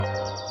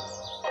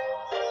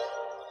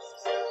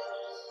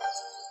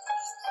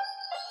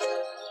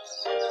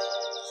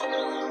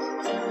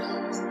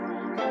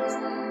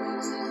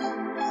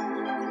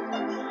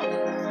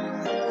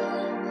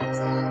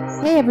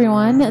Hey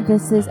everyone,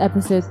 this is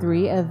episode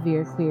 3 of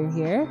Veer Queer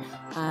here.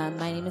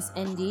 My name is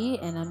Indy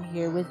and I'm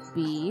here with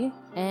B.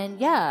 And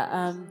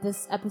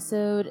this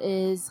episode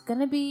is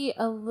going to be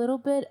a little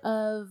bit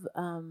of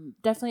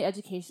definitely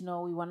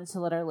educational. We wanted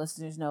to let our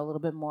listeners know a little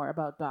bit more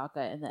about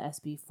DACA and the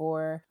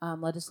SB4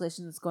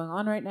 legislation that's going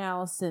on right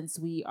now, since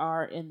we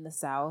are in the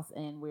South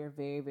and we're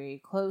very,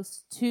 very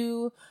close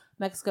to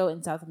Mexico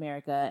and South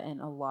America, and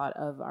a lot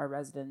of our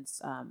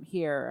residents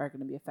here are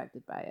going to be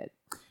affected by it.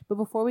 But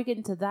before we get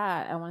into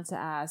that, I wanted to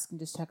ask and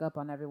just check up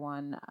on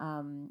everyone.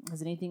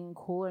 Has anything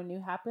cool or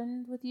new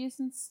happened with you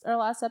since our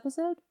last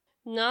episode?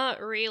 Not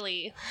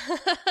really.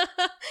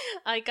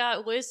 I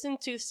got wisdom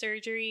tooth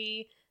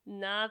surgery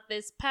not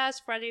this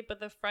past Friday, but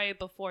the Friday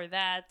before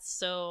that.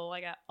 So I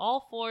got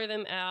all 4 of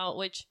them out,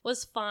 which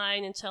was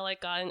fine until I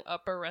got an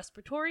upper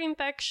respiratory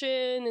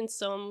infection. And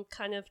so I'm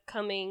kind of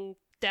coming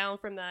down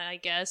from that, I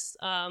guess.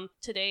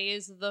 Today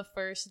is the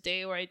first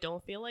day where I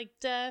don't feel like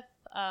death.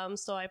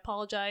 So I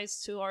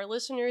apologize to our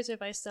listeners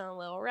if I sound a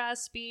little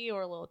raspy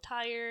or a little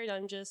tired.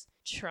 I'm just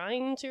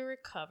trying to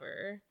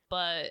recover.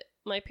 But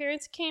my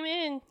parents came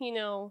in,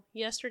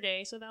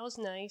 yesterday, so that was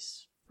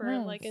nice for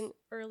like an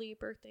early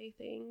birthday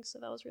thing. So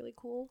that was really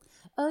cool.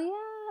 Oh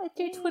yeah, it's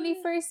your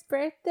 21st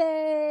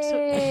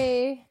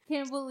birthday.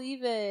 Can't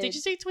believe it. Did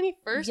you say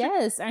 21st?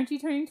 Yes. Aren't you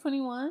turning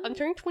 21? I'm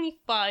turning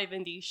 25,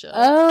 Indisha.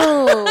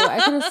 Oh, I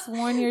could have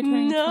sworn you were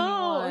turning 21.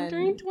 No, I'm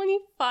turning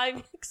 25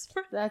 next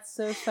Friday. That's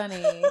so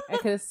funny. I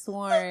could have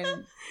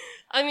sworn.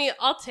 I mean,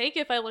 I'll take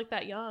it if I look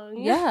that young.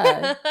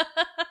 Yeah.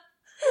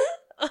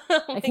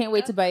 I can't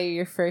wait to buy you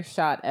your first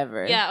shot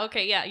ever. Yeah,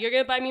 okay, yeah. You're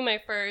going to buy me my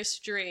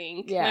first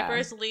drink. Yeah. My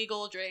first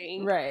legal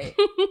drink. Right.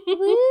 Woo!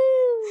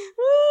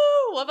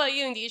 Woo! What about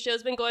you, Indisha?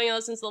 It's been going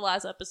on since the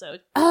last episode.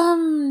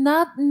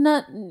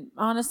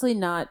 Honestly,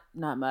 not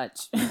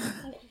much.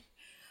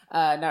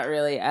 Not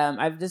really.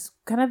 I've just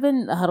kind of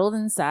been huddled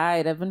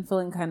inside. I've been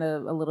feeling kind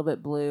of a little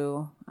bit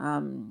blue.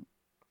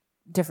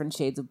 Different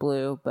shades of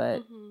blue,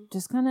 but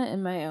just kind of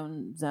in my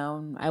own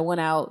zone. I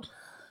went out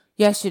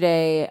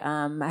yesterday.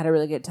 I had a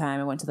really good time.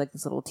 I went to like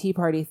this little tea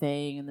party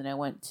thing, and then I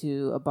went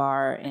to a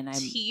bar and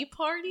tea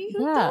party?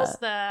 Who does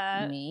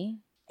that? Me.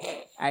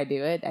 I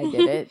do it. I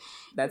did it.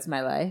 That's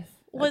my life.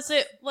 Was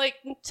it like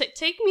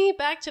take me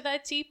back to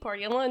that tea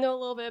party? I want to know a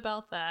little bit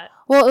about that.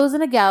 Well, it was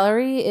in a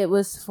gallery. It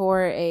was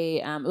for a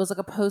it was like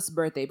a post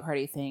birthday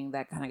party thing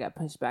that kind of got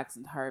pushed back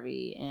since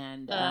Harvey,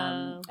 and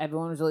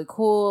everyone was really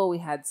cool. We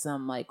had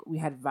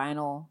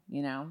vinyl,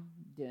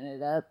 doing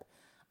it up.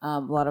 A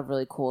lot of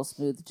really cool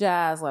smooth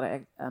jazz, a lot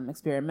of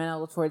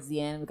experimental towards the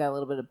end. We got a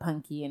little bit of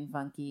punky and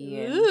funky.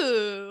 And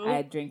ooh.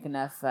 I drank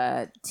enough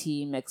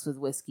tea mixed with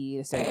whiskey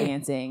to start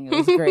dancing. It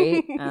was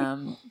great.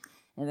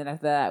 And then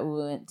after that, we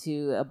went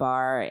to a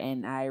bar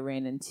and I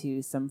ran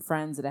into some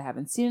friends that I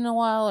haven't seen in a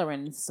while. I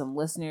ran into some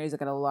listeners. I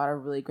got a lot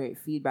of really great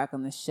feedback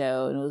on the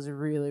show, and it was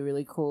really,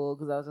 really cool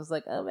because I was just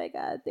like, oh my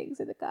God, thanks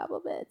for the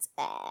compliments.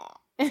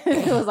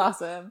 It was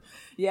awesome.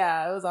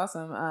 Yeah, it was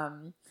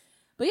awesome.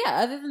 But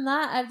yeah, other than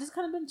that, I've just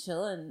kind of been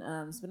chilling.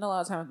 Spent a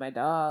lot of time with my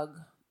dog.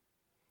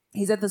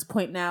 He's at this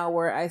point now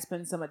where I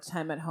spend so much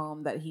time at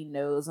home that he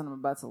knows when I'm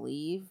about to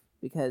leave,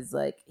 because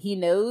like he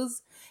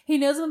knows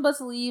I'm about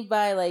to leave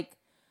by like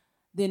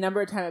the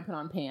number of time I put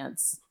on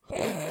pants.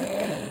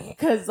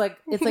 Because like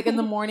it's like in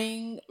the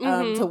morning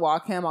to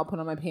walk him, I'll put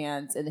on my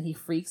pants, and then he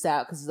freaks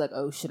out because he's like,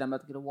 oh shit, I'm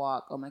about to get a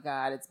walk. Oh my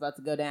God, it's about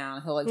to go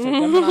down. He'll like start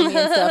jumping on me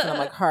and stuff, and I'm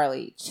like,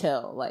 Harley,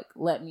 chill, like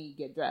let me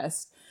get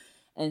dressed.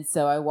 And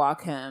so I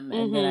walk him,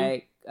 and then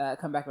I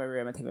come back to my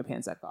room and take my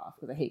pants back off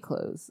because I hate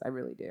clothes. I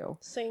really do.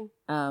 Same.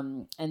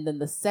 And then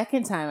the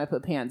second time I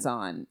put pants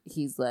on,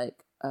 he's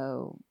like,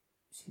 oh,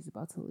 she's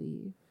about to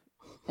leave.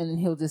 And then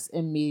he'll just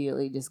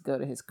immediately just go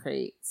to his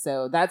crate.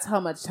 So that's how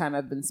much time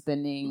I've been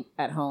spending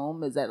at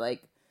home, is that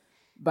like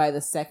by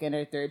the second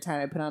or third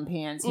time I put on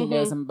pants, he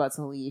knows I'm about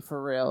to leave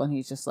for real. And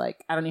he's just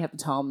like, I don't even have to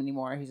tell him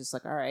anymore. He's just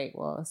like, all right,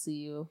 well, I'll see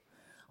you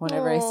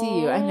whenever I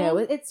see you. I know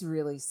it's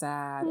really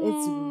sad.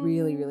 It's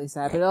really, really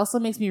sad. But it also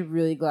makes me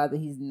really glad that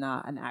he's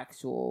not an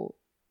actual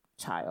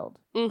child.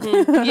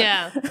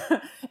 Yeah.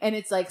 And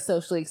it's like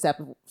socially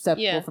acceptable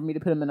for me to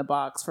put him in a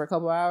box for a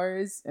couple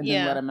hours and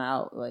then let him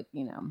out. Like,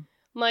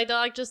 My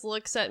dog just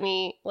looks at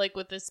me like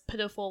with this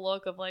pitiful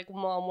look of like,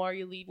 Mom, why are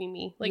you leaving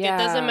me? Like, it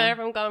doesn't matter if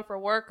I'm gone for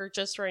work or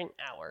just for an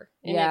hour.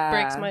 And it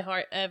breaks my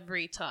heart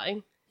every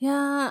time.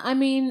 Yeah, I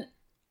mean,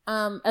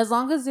 as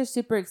long as they're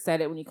super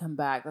excited when you come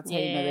back, that's how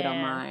you know they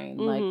don't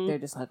mind. Like, they're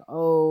just like,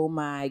 oh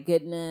my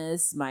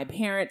goodness, my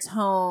parents'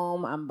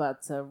 home, I'm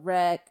about to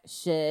wreck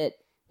shit.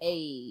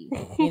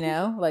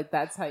 Like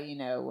that's how you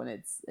know when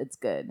it's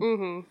good.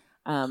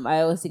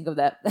 I always think of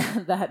that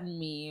that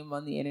meme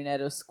on the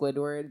internet of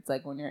Squidward. It's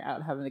like when you're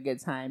out having a good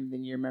time,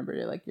 then you remember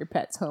like your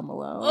pet's home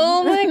alone.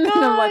 Oh my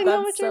god! Like, I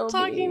know what you're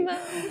talking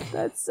about.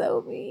 That's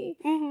so me.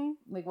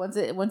 Mm-hmm. Like once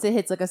it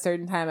hits like a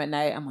certain time at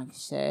night, I'm like,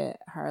 shit,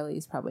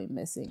 Harley's probably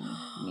missing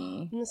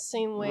me. In the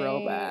same way,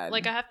 real bad.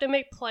 Like I have to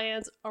make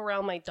plans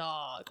around my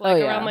dog,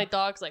 like around my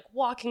dog's like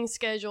walking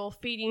schedule,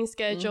 feeding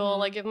schedule.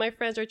 Like if my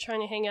friends are trying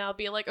to hang out, I'll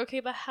be like,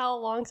 okay, but how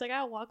long? Cause I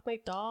gotta walk my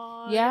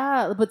dog.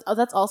 Yeah, but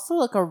that's also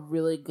like a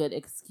really good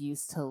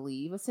excuse to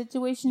leave a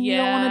situation you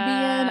don't want to be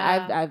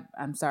in.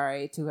 I'm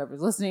sorry to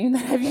whoever's listening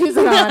that I've used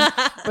it on,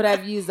 but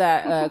I've used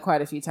that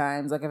quite a few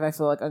times. Like if I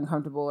feel like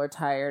uncomfortable or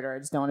tired or I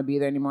just don't want to be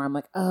there anymore, I'm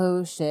like,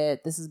 oh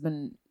shit, this has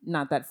been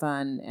not that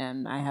fun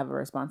and I have a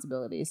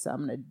responsibility, so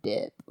I'm gonna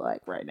dip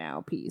like right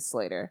now. Peace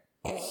later.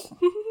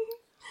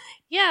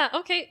 Yeah,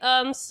 okay.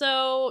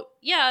 So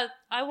yeah,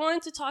 I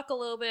wanted to talk a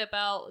little bit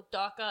about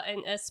DACA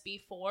and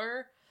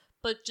SB4,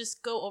 but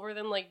just go over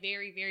them like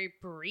very, very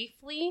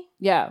briefly.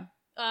 Yeah.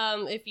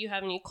 If you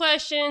have any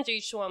questions or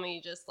you just want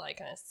me to just like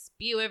kind of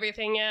spew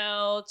everything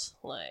out,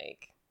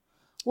 like.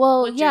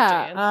 Well,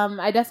 yeah,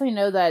 I definitely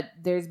know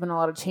that there's been a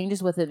lot of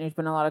changes with it. There's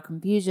been a lot of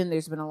confusion.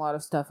 There's been a lot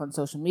of stuff on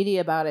social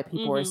media about it.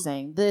 People are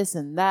saying this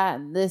and that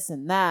and this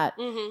and that.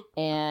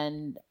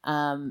 And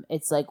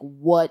it's like,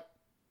 what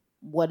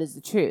is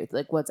the truth?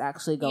 Like, what's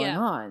actually going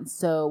on?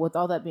 So with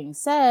all that being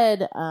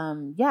said,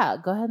 yeah,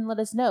 go ahead and let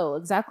us know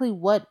exactly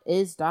what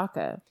is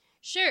DACA.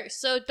 Sure.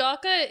 So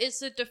DACA is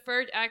the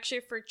Deferred Action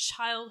for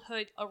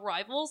Childhood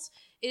Arrivals.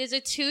 It is a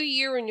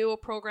 2-year renewal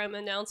program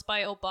announced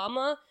by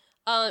Obama.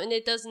 And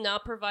it does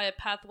not provide a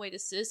pathway to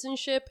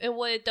citizenship. And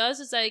what it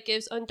does is that it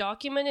gives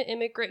undocumented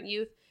immigrant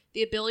youth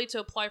the ability to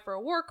apply for a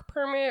work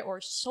permit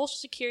or social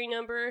security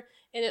number.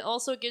 And it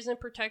also gives them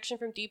protection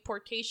from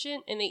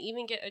deportation. And they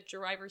even get a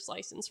driver's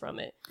license from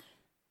it.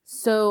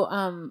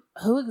 So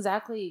who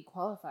exactly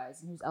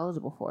qualifies and who's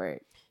eligible for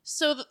it?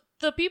 So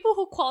the people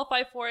who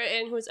qualify for it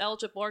and who's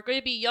eligible are going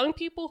to be young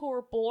people who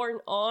were born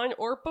on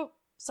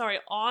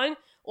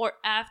or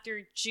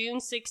after June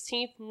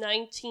 16th,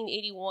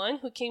 1981,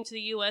 who came to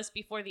the U.S.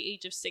 before the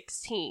age of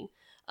 16.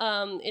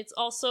 It's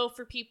also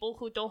for people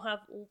who don't have,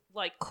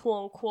 like,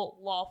 quote-unquote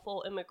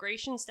lawful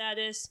immigration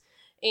status,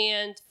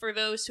 and for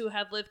those who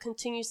have lived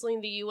continuously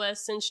in the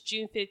U.S. since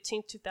June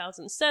 15th,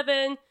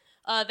 2007.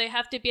 They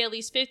have to be at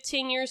least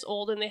 15 years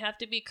old, and they have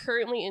to be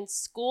currently in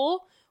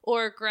school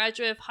or a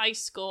graduate of high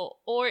school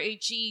or a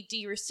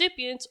GED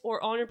recipient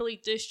or honorably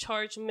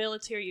discharged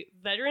military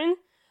veteran.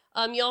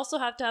 You also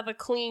have to have a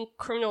clean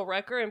criminal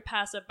record and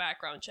pass a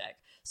background check.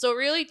 So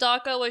really,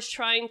 DACA was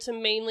trying to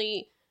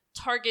mainly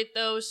target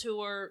those who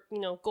were,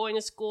 going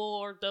to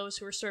school or those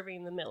who were serving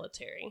in the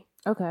military.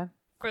 Okay.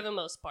 For the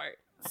most part.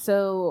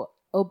 So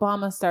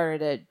Obama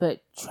started it,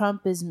 but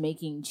Trump is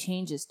making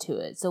changes to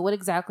it. So what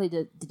exactly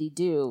did he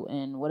do,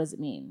 and what does it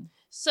mean?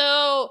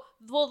 So,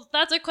 well,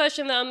 that's a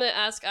question that I'm going to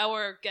ask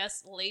our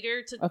guests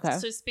later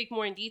to speak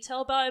more in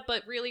detail about it.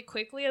 But really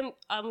quickly,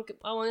 I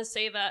want to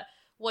say that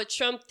what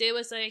Trump did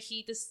was that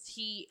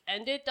he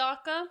ended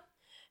DACA,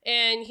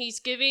 and he's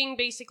giving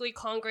basically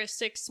Congress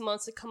 6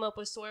 months to come up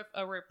with sort of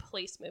a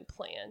replacement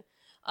plan.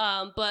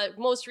 But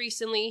most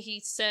recently, he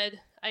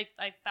said, I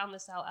found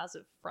this out as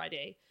of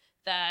Friday,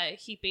 that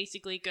he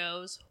basically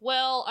goes,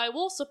 well, I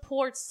will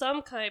support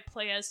some kind of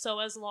plan so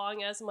as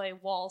long as my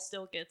wall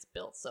still gets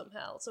built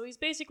somehow. So he's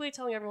basically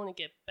telling everyone to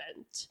get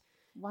bent.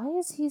 Why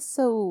is he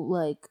so,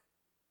 like,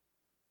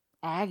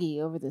 aggy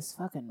over this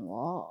fucking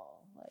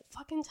wall?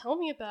 Fucking tell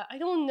me about it. I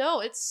don't know.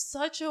 It's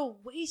such a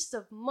waste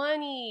of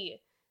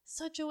money.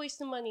 Such a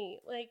waste of money.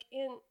 Like,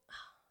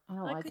 I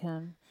don't like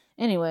him.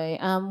 Anyway,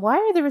 why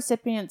are the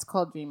recipients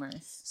called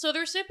Dreamers? So the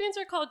recipients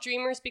are called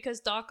Dreamers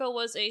because DACA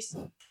was a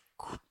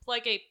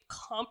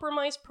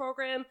compromise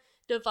program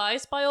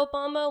devised by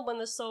Obama when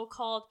the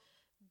so-called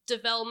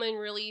Development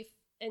Relief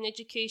and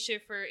Education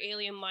for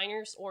Alien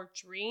Minors, or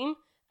DREAM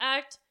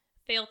Act,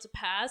 failed to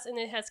pass, and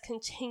it has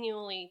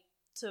continually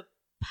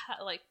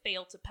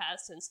failed to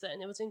pass since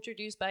then. It was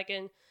introduced back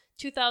in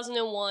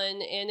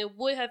 2001, and it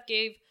would have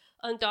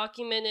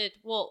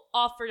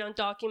offered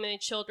undocumented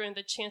children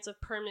the chance of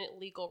permanent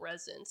legal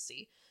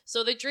residency.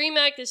 So the DREAM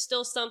Act is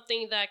still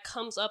something that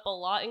comes up a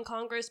lot in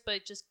Congress, but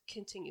it just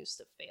continues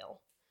to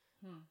fail.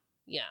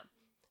 Yeah.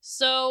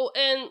 So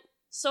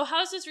how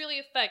does this really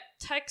affect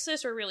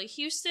Texas or really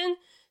Houston?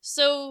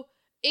 So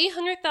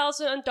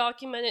 800,000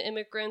 undocumented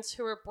immigrants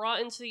who were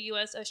brought into the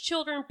U.S. as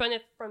children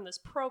benefit from this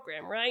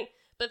program, right?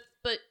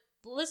 But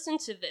listen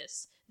to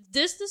this.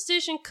 This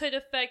decision could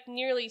affect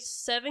nearly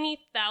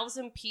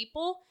 70,000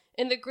 people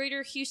in the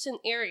greater Houston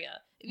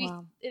area.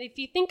 If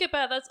you think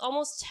about it, that's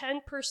almost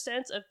 10%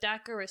 of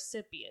DACA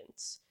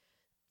recipients.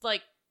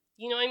 Like,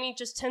 you know what I mean?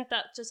 Just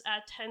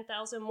add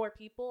 10,000 more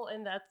people,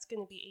 and that's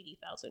going to be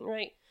 80,000,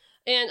 right?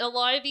 And a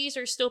lot of these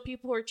are still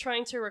people who are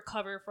trying to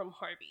recover from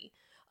Harvey.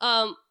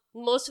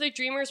 Most of the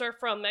Dreamers are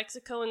from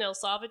Mexico and El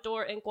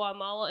Salvador and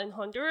Guatemala and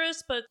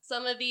Honduras, but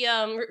some of the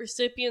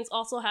recipients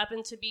also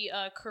happen to be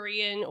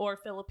Korean or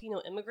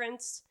Filipino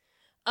immigrants.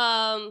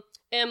 And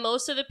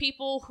most of the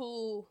people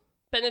who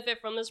benefit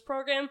from this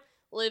program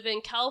live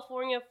in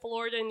California,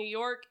 Florida, New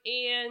York,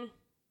 and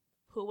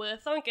who would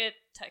have thunk it,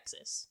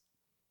 Texas.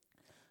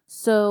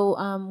 So,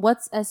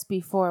 what's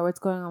SB4? What's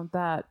going on with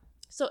that?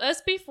 So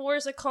SB4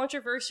 is a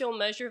controversial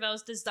measure that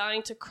was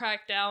designed to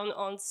crack down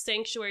on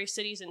sanctuary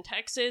cities in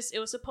Texas. It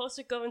was supposed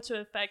to go into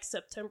effect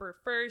September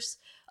 1st.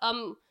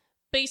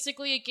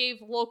 Basically, it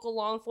gave local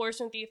law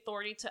enforcement the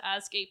authority to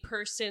ask a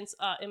person's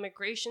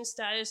immigration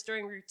status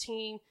during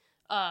routine,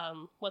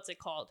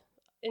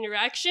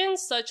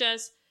 interactions, such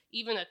as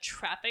even a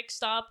traffic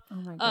stop. Oh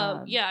my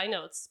God. Yeah, I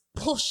know, it's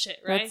bullshit,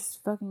 right? That's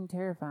fucking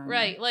terrifying.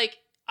 Right, like,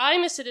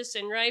 I'm a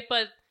citizen, right?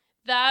 But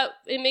that,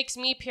 it makes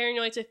me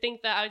paranoid to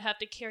think that I would have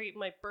to carry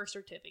my birth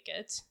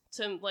certificate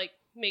to, like,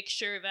 make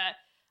sure that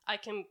I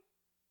can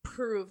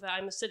prove that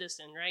I'm a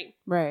citizen, right?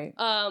 Right.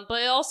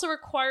 But it also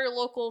required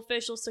local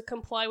officials to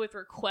comply with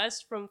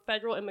requests from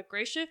federal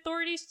immigration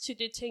authorities to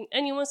detain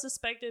anyone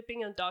suspected of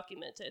being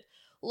undocumented.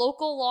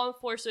 Local law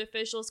enforcement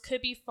officials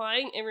could be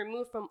fined and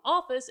removed from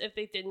office if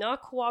they did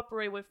not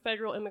cooperate with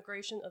federal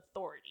immigration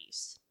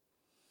authorities.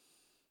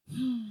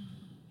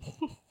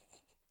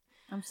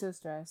 I'm so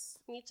stressed.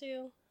 Me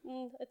too.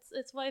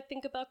 It's what I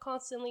think about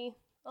constantly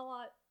a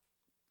lot.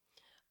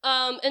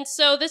 And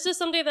so this is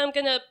something that I'm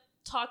gonna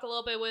talk a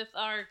little bit with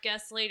our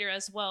guests later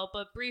as well.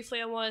 But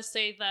briefly, I want to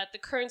say that the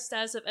current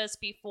status of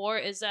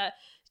SB4 is that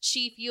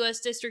Chief U.S.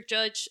 District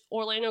Judge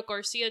Orlando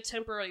Garcia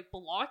temporarily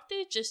blocked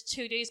it just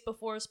 2 days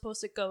before it was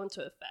supposed to go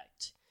into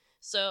effect.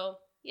 So,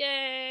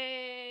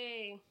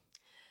 yay!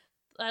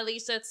 At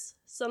least that's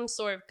some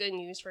sort of good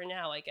news for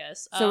now, I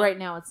guess. So right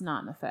now it's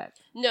not in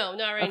effect? No,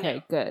 not right now.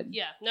 Okay, good.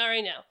 Yeah, not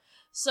right now.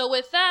 So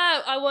with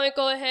that, I want to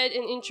go ahead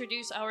and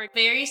introduce our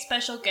very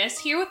special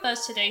guest here with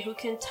us today who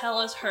can tell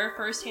us her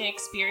firsthand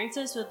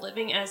experiences with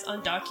living as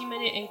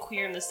undocumented and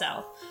queer in the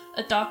South.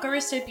 A DACA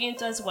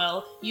recipient as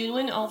well,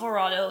 Yunwin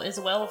Alvarado is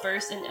well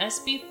versed in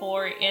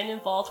SB4 and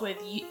involved with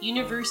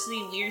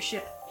University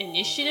Leadership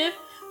Initiative,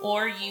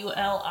 or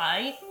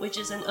ULI, which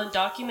is an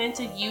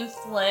undocumented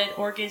youth-led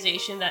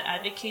organization that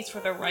advocates for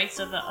the rights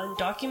of the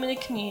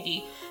undocumented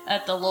community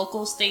at the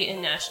local, state,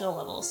 and national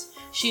levels.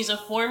 She's a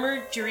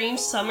former Dream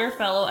Summer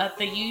Fellow at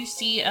the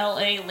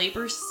UCLA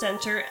Labor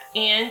Center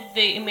and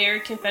the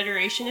American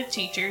Federation of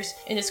Teachers,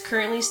 and is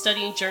currently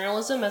studying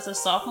journalism as a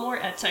sophomore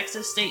at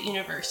Texas State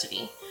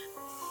University.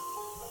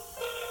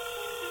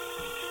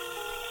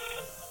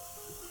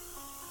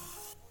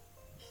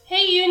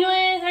 Hey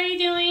Yunwin, how are you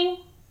doing?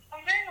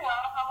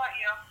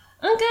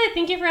 I'm good.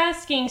 Thank you for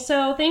asking.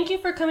 So thank you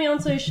for coming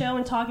onto the show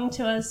and talking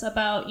to us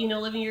about,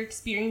 living your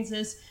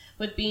experiences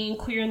with being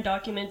queer and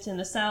undocumented in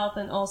the South,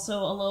 and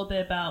also a little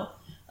bit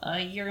about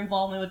your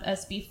involvement with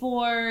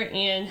SB4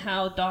 and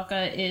how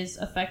DACA is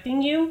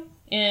affecting you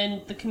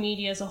and the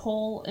community as a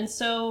whole. And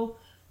so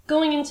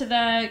going into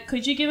that,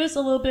 could you give us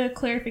a little bit of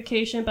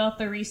clarification about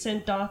the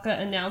recent DACA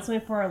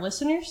announcement for our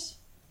listeners?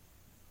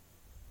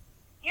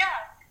 Yeah.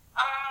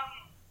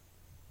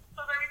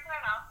 So the recent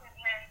announcement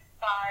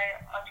by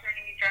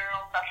Attorney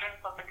General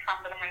Sessions of the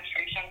Trump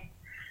administration,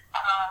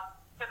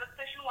 the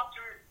decision was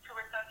to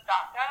rescind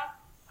DACA,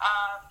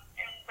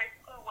 and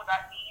basically what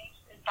that means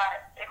is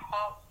that it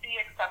halts the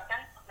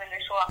acceptance of the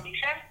initial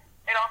application.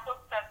 It also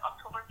sets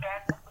October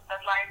 5th as the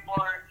deadline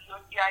for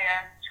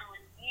USCIS to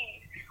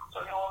receive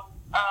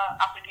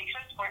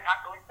applications for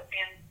DACA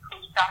recipients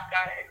whose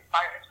DACA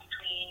expires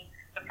between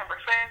September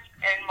 5th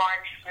and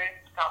March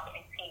 5th,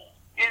 2018.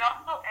 It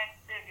also ends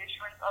the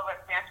issuance of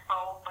advance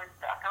parole for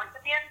DACA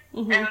recipients.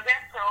 Mm-hmm. And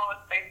advance parole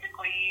is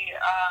basically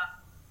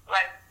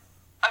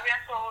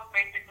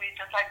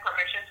just like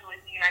permission to live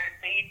in the United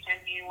States and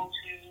be able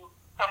to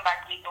come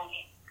back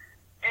legally.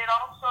 It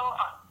also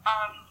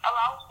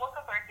allows work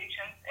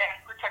authorizations and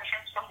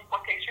protections from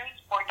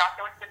deportations for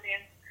DACA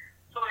recipients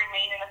to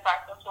remain in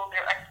effect until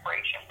their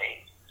expiration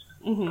date.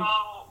 Mm-hmm. So,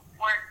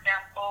 for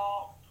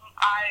example,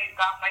 I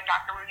got my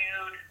DACA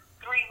renewed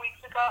 3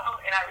 weeks ago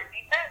and I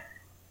received it.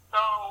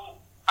 So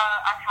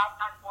I have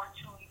that for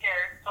 2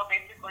 years. So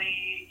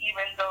basically,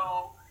 even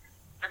though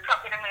the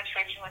Trump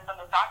administration was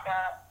under DACA,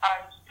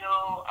 I'm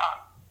still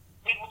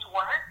able to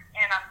work,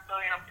 and I'm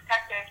still,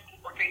 protected from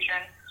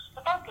deportation,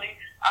 supposedly,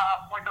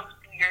 for those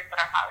 2 years that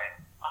I have it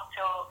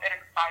until it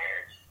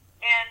expires.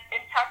 And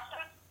in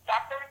Texas,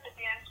 DACA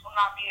recipients will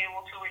not be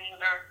able to renew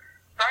their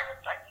driver's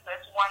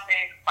licenses once they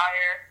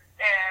expire,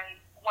 and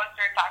once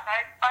their DACA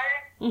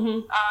expires,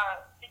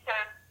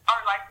 because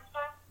our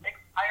licenses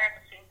expire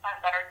at the same time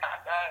that our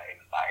DACA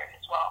expires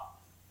as well.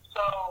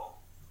 So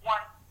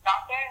once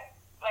DACA,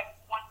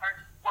 once our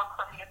work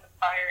permit is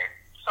expired,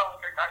 so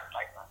is your driver's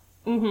license.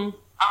 Mm-hmm.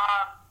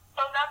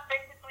 So that's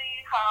basically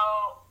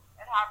how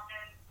it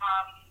happened.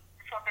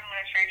 The Trump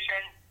administration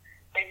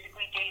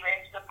basically gave in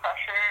to the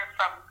pressure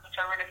from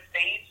conservative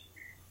state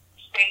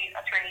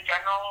attorney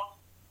generals.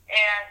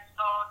 And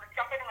so the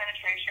Trump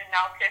administration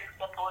now kicks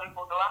the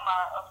political dilemma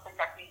of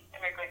protecting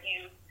immigrant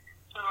youth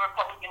to the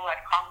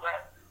Republican-led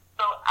Congress.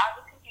 So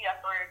advocacy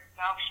efforts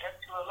now shift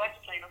to a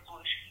legislative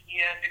solution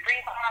via the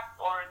DREAM Act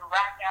or the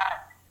RAC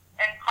Act.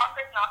 And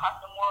Congress now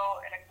has the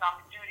moral and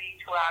economic duty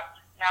to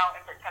act now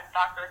and protect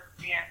DACA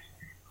recipients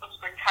whose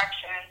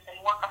protections, and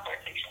work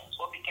authorizations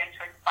will begin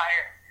to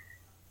expire.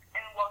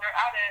 And while they're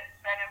at it,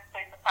 set in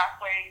place a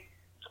pathway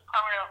to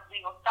permanent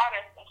legal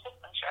status and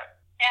citizenship.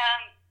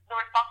 And the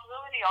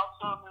responsibility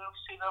also moves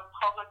to the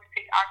public to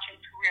take action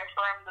to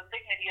reaffirm the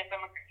dignity of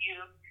immigrant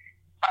youth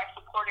by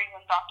supporting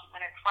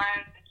undocumented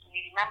friends and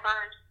community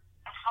members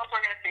and health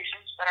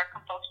organizations that are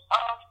composed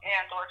of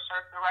and or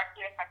serve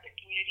directly affected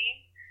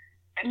communities,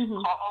 and to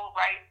call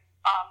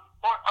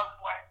or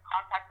otherwise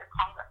contact their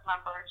Congress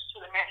members to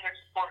demand their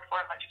support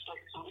for a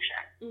legislative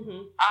solution.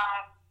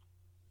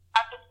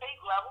 At the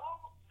state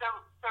level, the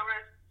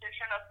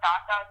rescission of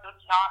DACA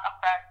does not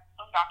affect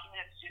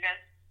undocumented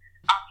students'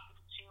 access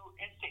to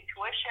in-state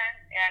tuition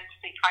and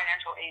state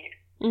financial aid.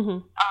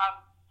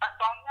 As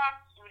long as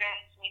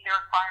students meet the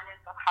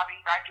requirements of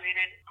having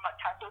graduated from a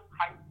Texas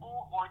high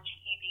school or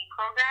GED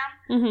program,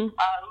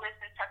 lived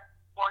in Texas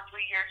for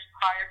 3 years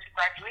prior to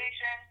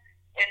graduation,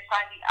 and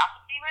signed the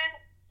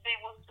affidavit, they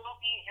will still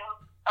be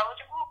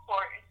eligible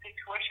for in-state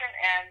tuition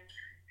and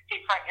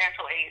state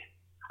financial aid.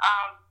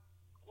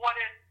 What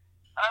is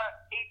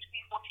HB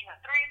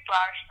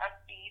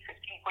 1403/SB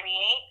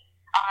 1528,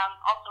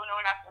 also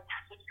known as the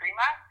Texas Dream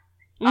Act,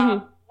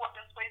 was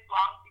in place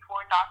long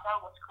before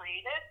DACA was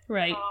created.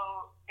 Right.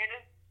 So it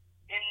is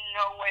in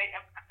no way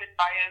impacted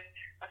by its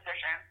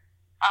decision.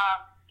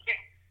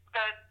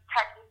 The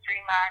Texas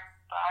Dream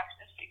Act /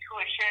 in-state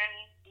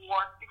tuition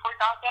worked before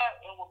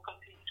DACA and will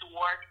continue to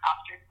work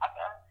after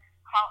DACA.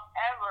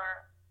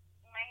 However,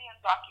 many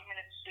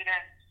undocumented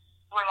students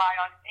rely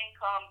on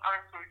income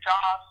earned through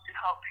jobs to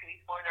help pay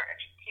for their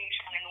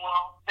education and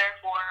will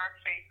therefore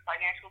face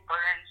financial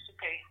burdens to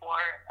pay for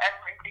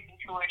ever-increasing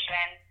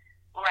tuition,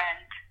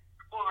 rent,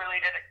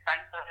 school-related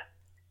expenses.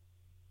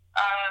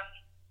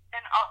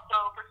 And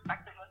also,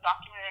 prospective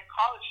undocumented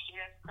college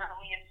students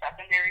currently in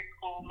secondary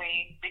school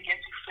may begin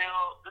to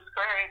feel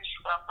discouraged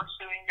from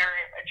pursuing their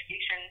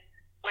education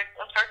with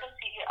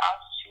uncertainty as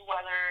to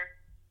whether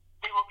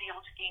they will be able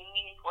to gain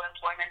meaningful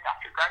employment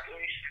after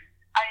graduation.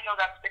 I know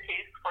that's the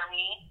case for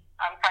me.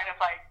 I'm kind of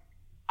like,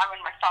 I'm in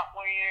my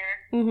sophomore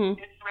year.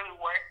 It's really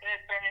worth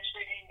it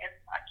finishing if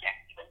I can't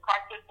even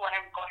practice what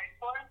I'm going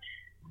for.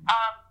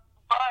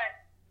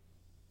 But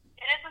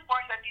it is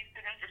important that these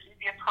students receive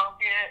the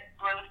appropriate,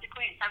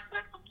 realistically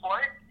sensitive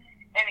support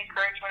and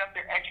encouragement of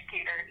their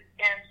educators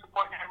and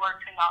support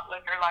network to not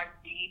let their lives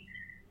be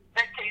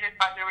dictated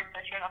by the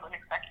rescission of an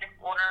executive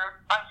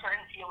order,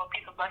 uncertainty of a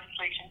piece of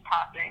legislation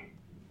passing.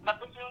 But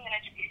pursuing an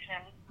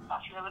education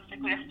as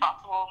realistically as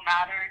possible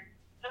matters.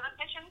 The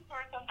decision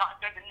for some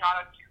DACA did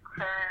not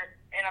occur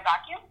in a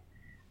vacuum.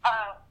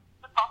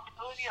 The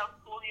possibility of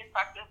fully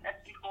effective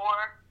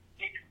SB4,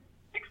 the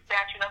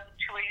expansion of the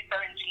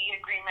 287G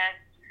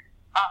agreement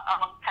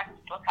among Texas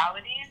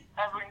localities,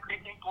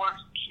 ever-increasing border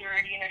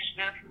security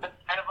initiatives, the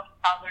threat of a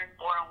southern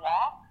border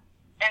wall,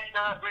 and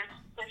the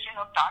rescission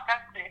of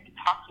DACA creates a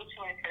toxic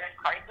humanitarian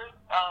crisis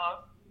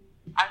of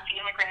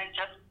anti-immigrant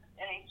injustice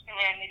and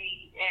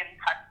inhumanity in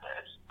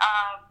Texas.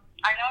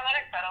 I know that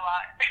I said a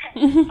lot.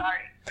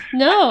 Sorry.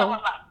 No. I have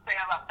a lot to say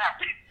about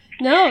that.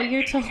 No,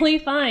 you're totally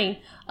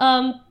fine.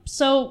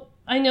 So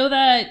I know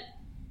that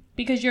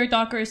because you're a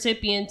DACA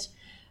recipient,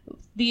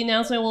 the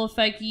announcement will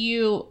affect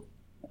you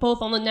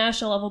both on the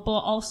national level,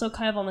 but also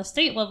kind of on the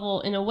state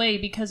level in a way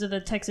because of the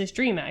Texas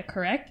Dream Act,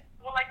 correct?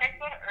 Well, like I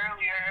said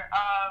earlier,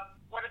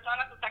 what is known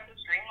as the Texas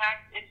Dream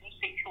Act is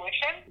in-state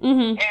tuition,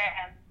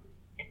 and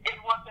it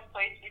was in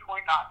place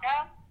before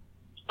DACA.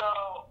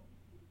 So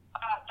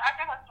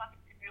DACA has nothing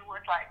to do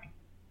with like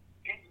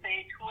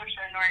in-state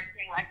tuition or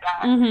anything like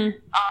that.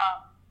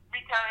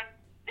 Because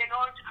in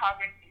order to have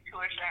in-state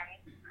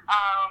tuition,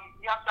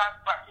 you have to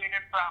have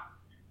graduated from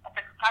a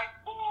Texas high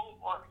school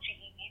or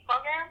GED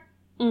program.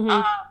 And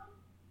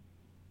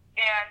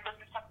this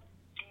is something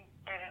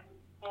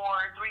for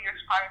 3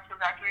 years prior to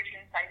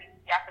graduation, signing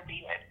the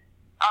affidavit.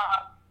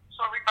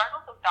 So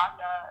regardless of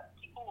DACA,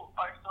 people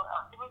are still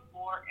eligible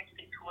for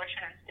in-state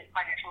tuition and state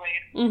financial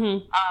aid.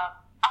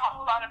 I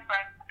have a lot of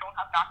friends who don't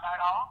have DACA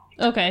at all.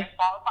 Okay. They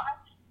qualify,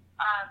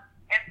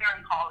 and they're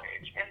in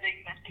college and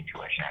they get in-state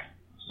tuition.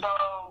 So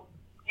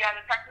yeah,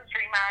 the Texas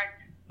Dream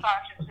Act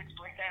 / in-state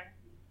tuition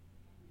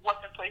was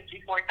in place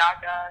before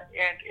DACA,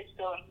 and it's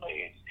still in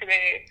place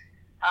today.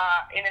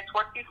 And it's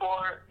worked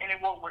before, and it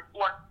will work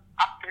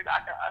after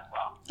DACA as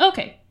well.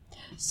 Okay.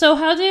 So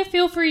how did it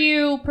feel for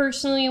you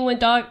personally when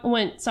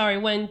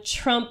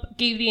Trump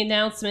gave the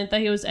announcement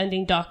that he was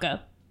ending DACA?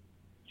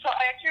 So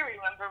I actually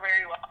remember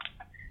very well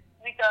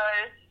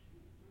because,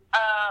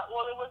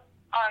 it was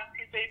on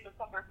Tuesday,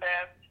 September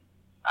 5th,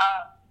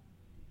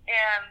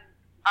 and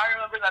I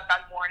remember that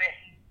morning,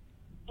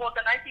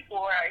 the night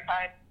before, I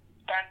had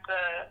spent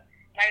the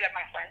night at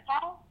my friend's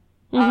house.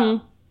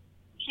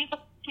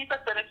 He's a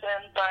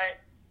citizen, but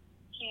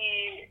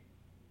he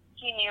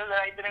knew that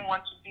I didn't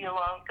want to be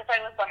alone because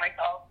I live by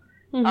myself.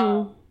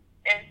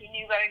 And he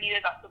knew that I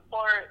needed that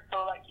support,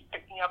 so like he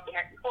picked me up the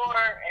night before,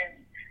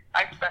 and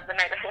I spent the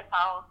night at his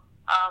house.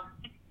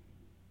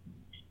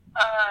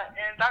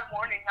 And that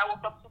morning I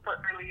woke up super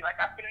early, like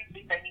I couldn't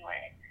sleep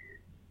anyway.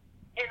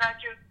 And I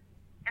just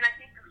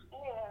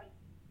understand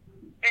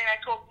and I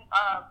told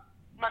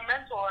my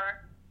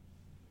mentor,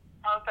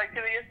 I was like,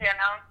 today is the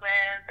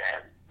announcement,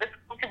 and it's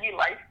going to be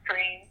live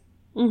streamed.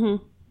 Mm-hmm.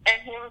 And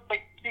he was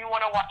like, do you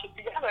want to watch it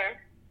together?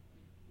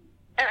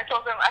 And I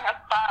told him I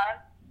have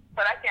class,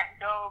 but I can't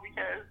go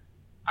because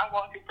I'm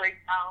going to break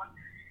down.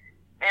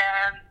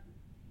 And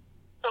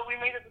so we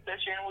made a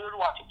decision. We would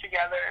watch it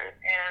together,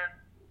 and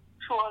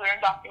 2 other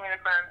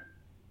undocumented friends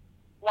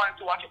wanted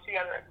to watch it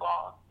together as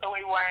well. So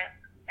we went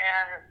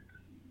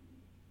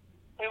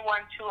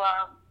to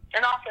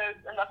an office,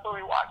 and that's where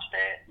we watched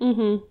it.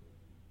 Mm-hmm.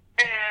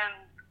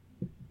 And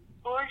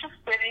we were just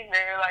sitting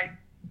there, like,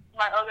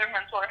 my other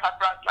mentor had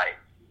brought, like,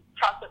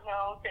 chocolate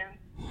milk and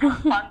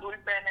pan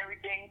dulce and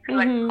everything to,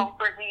 like,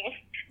 comfort me.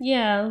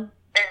 Yeah.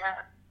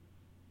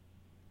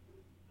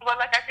 But,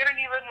 like, I couldn't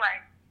even,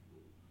 like,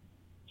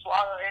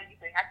 swallow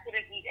anything. I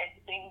couldn't eat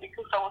anything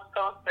because I was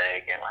so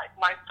sick, and, like,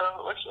 my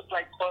throat was just,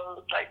 like,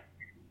 closed, like.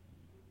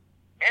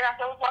 And as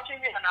I was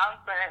watching the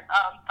announcement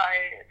by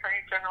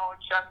Attorney General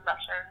Jeff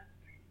Sessions,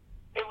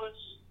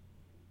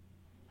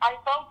 I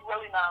felt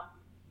really numb.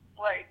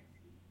 Like,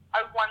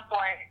 at one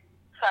point,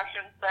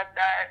 Sessions said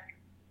that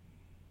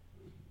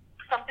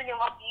something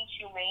about being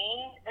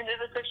humane in the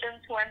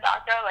decision to end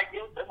DACA, like,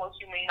 it was the most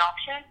humane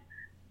option.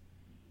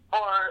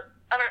 Or,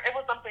 I don't know, it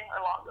was something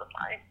along those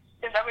lines.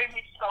 And that made me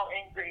so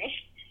angry.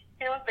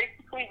 He was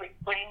basically, like,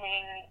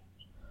 blaming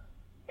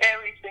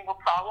every single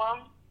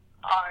problem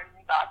on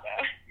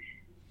DACA.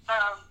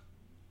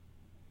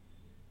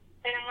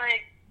 And,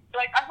 like,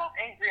 I felt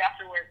angry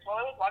afterwards. While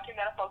I was watching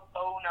that, I felt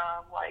so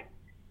numb. Like,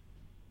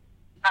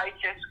 I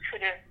just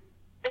couldn't.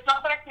 It's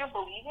not that I couldn't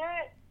believe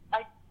it.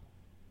 I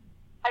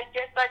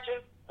guess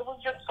it was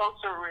just so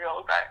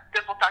surreal that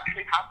this was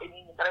actually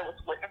happening, and that I was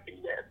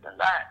witnessing this, and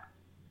that.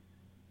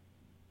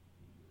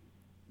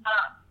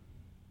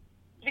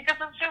 Because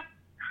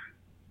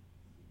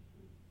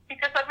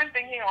I've been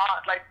thinking a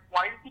lot, like,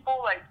 why do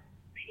people, like,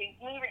 hate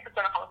me because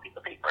I don't have a piece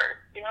of paper,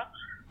 you know?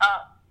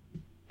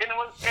 And I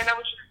was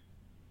just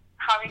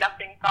having that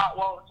same thought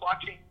while I was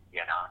watching the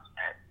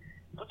announcement.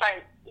 It was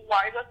like,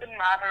 why does it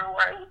matter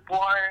where I was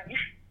born?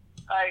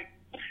 Like,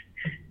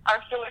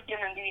 I'm still a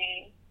human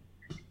being.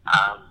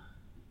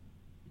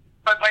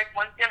 But, like,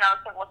 once the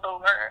announcement was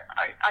over,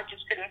 I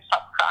just couldn't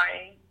stop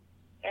crying.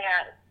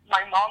 And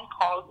my mom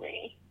called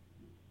me,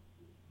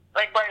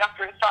 like, right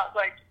after it stopped.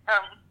 Like,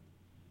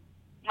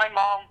 my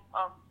mom,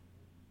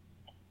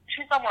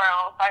 she's somewhere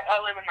else. I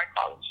live in my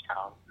college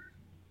town.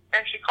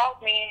 And she called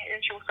me,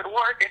 and she was at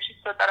work, and she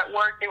said that at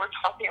work they were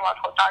talking about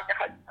how DACA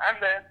had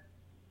ended,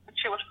 and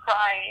she was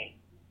crying.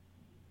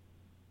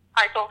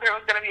 I told her it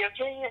was going to be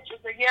okay, and she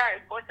was like, yeah,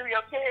 it's going to be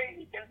okay.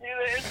 You can do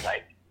this.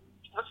 Like,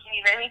 it doesn't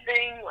mean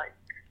anything. Like,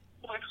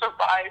 we've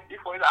survived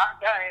before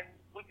DACA, and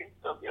we can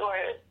still do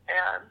it.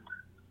 And,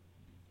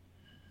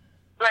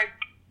 like,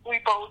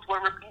 we both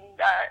were repeating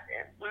that,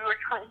 and we were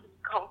trying to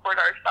comfort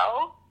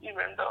ourselves,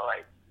 even though,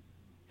 like,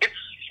 it's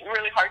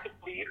really hard to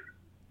believe,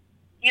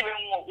 even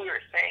what we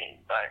were saying.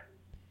 But,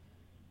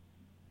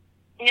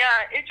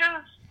 yeah, it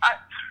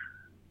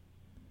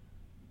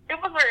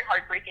was very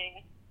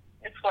heartbreaking.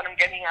 It's what I'm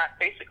getting at,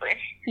 basically.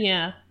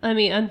 Yeah. I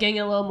mean, I'm getting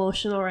a little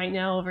emotional right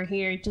now over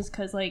here just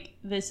because, like,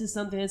 this is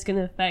something that's going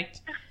to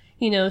affect,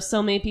 you know,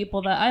 so many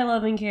people that I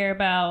love and care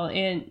about.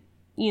 And,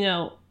 you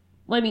know,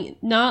 I mean,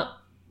 not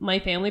my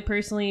family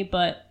personally,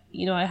 but,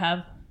 you know, I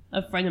have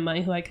a friend of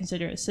mine who I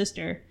consider a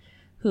sister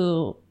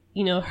who,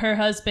 you know, her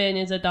husband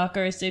is a DACA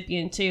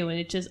recipient too. And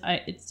it just,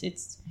 I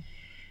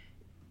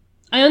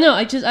don't know.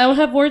 I don't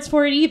have words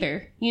for it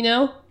either, you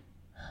know?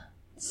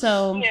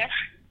 So,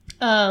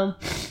 yeah.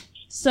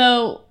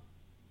 So,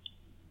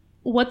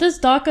 what does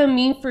DACA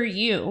mean for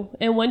you?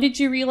 And when did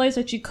you realize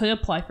that you could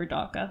apply for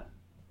DACA?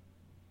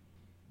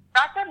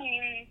 DACA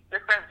means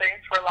different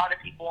things for a lot of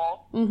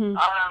people. Mm-hmm.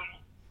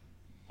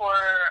 For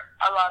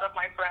a lot of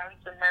my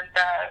friends, it meant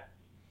that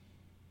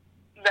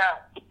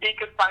they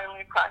could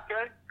finally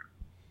practice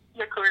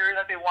the career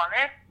that they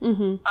wanted.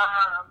 Mm-hmm.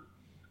 I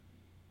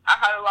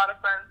had a lot of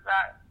friends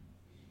that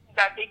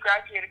they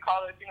graduated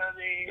college, you know,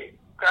 they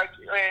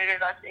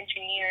graduated as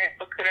engineers,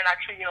 but couldn't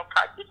actually, you know,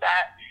 practice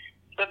that.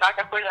 So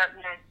DACA for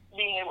them meant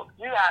being able to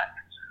do that.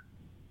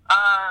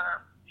 I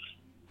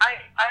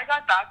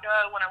got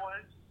DACA when I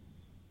was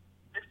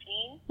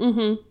 15.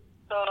 Mm-hmm.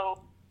 So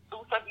it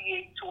was at the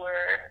age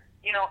where,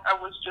 you know, I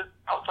was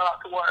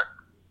allowed to work.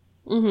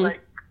 Mm-hmm.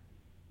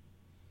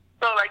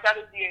 That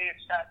is the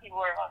age that people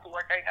are allowed to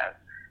work, I guess.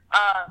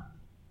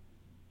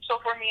 So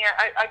for me,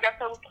 I guess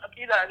I was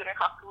lucky that I didn't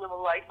have to live a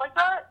life like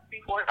that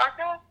before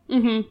DACA.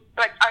 Mm-hmm.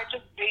 Like, I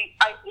aged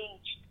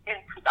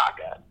into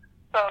DACA.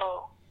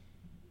 So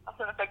as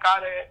soon as I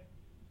got it,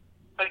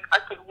 like, I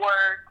could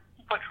work.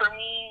 But for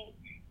me,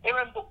 it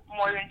was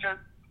more than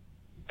just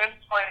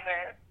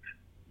employment.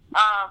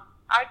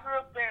 I grew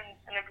up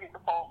in a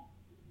beautiful home,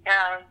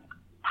 and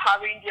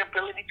having the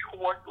ability to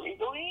work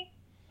legally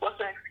was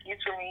an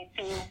excuse for me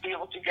to be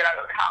able to get out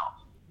of the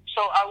house.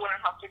 So I wouldn't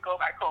have to go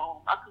back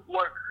home. I could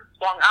work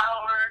long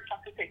hours. I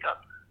could pick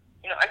up,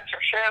 you know, extra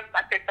shifts.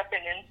 I picked up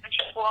an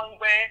internship along the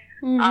way.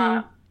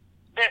 Mm-hmm.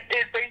 It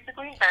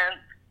basically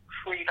meant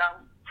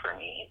freedom for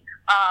me.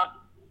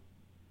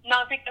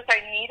 Not because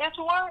I needed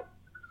to work,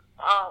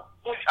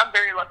 which I'm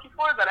very lucky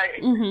for, that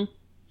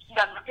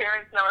that my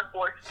parents never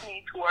forced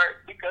me to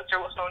work because there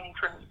was no need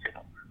for me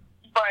to.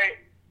 But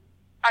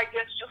I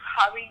guess just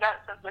having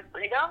that sense of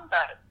freedom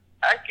that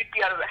I could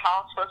be out of the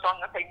house for as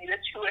long as I needed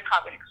to and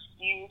have an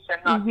excuse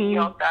and not be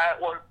yelled at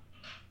or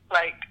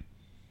like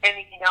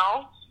anything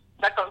else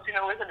that goes,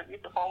 with an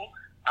abusive home.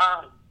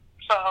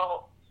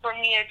 So for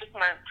me, it just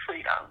meant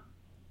freedom.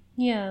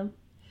 Yeah.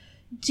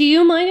 Do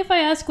you mind if I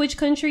ask which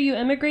country you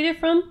emigrated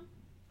from?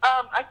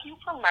 I came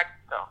from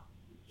Mexico.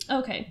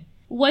 Okay.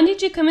 When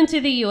did you come into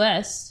the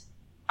U.S.?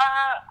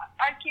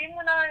 I came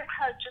when I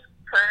had just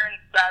turned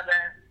 7.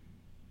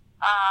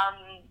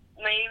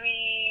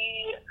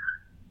 Maybe,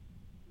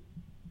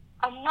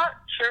 I'm not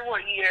sure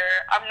what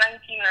year. I'm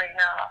 19 right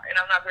now, and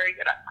I'm not very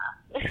good at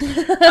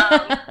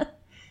math.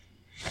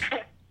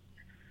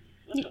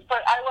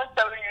 But I was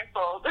 7 years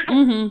old.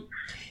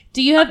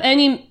 Do you have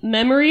any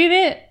memory of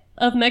it,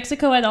 of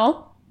Mexico at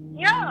all?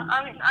 Yeah,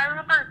 I mean, I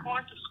remember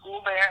going to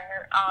school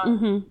there. I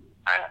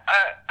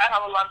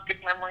have a lot of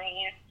good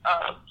memories.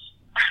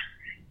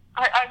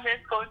 I miss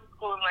going to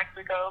school in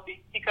Mexico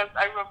because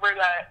I remember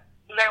that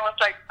there was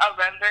like a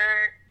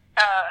vendor,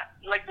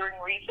 like during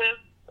recess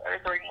or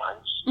during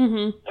lunch.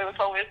 There was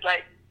always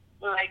like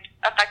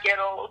a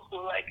taquero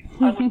who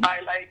I would buy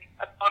like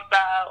a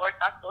torta or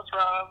tacos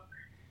from,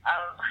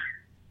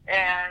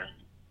 and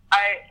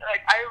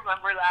I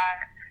remember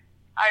that.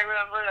 I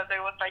remember that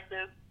there was like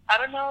this. I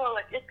don't know,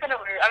 like it's kind of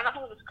weird. I don't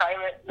know how to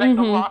describe it. Like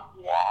a rock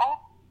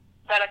wall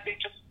that I could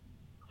just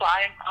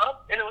climb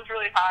up, and it was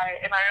really high.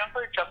 And I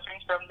remember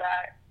jumping from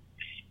that.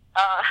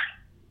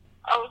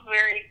 I was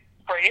very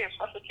brave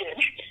as a kid.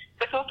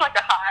 This was like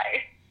a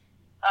high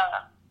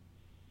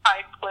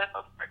cliff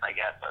of sorts, I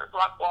guess, or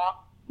rock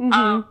wall.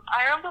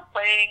 I remember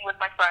playing with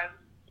my friends.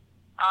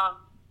 I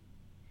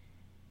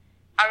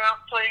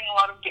remember playing a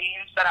lot of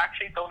games that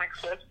actually don't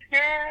exist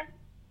here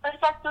in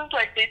Texas.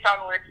 Like they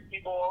sound weird to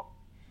people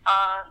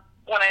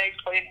when I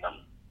explained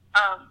them.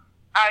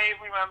 I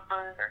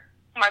remember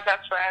my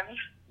best friend.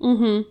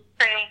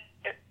 Her name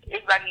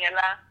is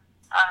Daniela.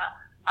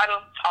 I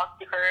don't talk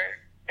to her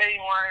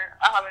anymore.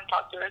 I haven't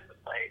talked to her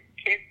since I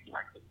came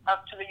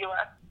up to the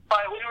U.S.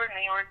 But we were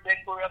neighbors and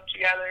grew up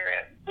together,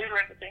 and we were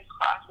in the same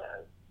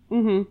classes.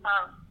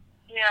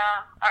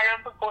 Yeah, I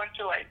remember going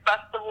to like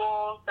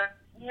festivals, and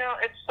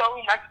it's so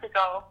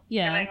Mexico.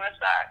 Yeah, and I miss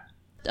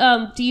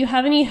that. Do you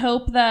have any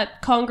hope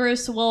that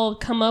Congress will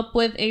come up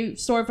with a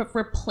sort of a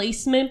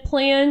replacement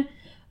plan?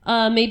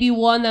 Maybe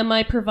one that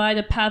might provide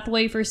a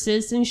pathway for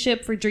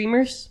citizenship for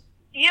Dreamers?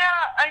 Yeah,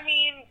 I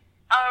mean,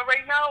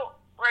 right now,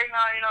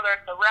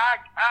 there's the RAG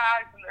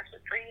Act and there's the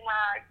Dream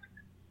Act.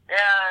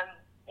 And,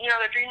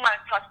 the Dream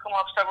Act has come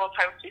up several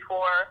times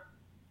before,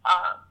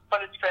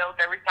 but it's failed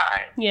every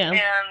time. Yeah.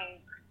 And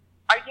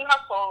I do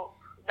have hope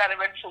that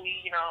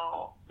eventually,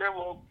 there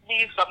will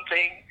be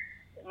something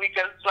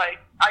because,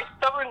 I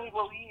stubbornly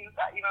believe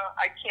that,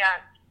 I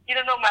can't,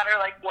 no matter,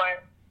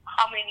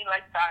 how many,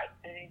 bad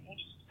things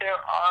there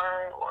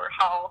are or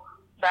how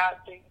bad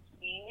things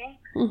seem,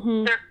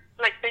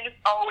 things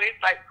always,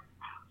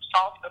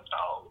 solve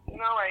themselves,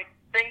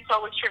 things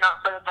always turn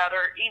out for the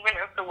better, even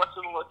if it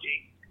wasn't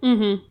looking.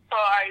 So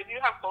I do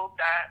have hope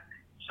that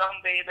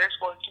someday there's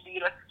going to be,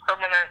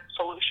 permanent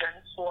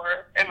solutions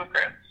for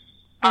immigrants.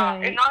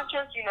 Right. And not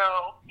just,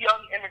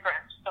 young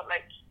immigrants, but,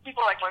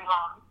 people like my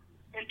mom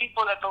and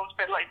people that don't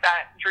fit,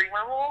 that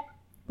dreamer role.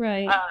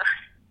 Right.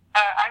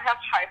 I have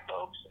high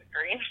hopes and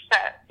dreams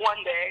that one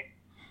day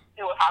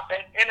it will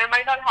happen. And it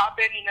might not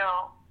happen,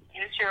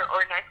 this year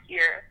or next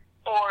year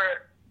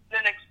or the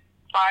next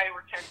 5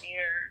 or 10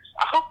 years.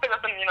 I hope it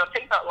doesn't,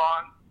 take that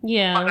long.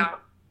 Yeah. But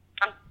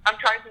I'm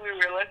trying to be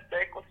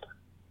realistic with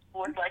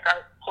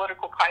our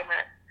political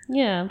climate.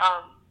 Yeah.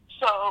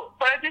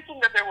 But I do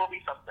think that there will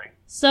be something.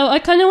 So I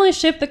kind of want to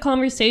shift the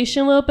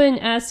conversation a little bit and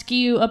ask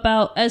you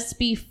about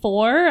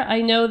SB4.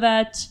 I know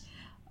that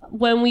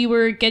when we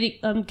were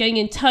getting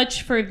in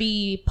touch for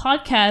the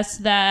podcast,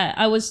 that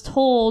I was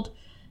told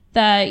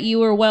that you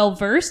were well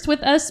versed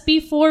with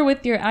SB4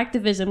 with your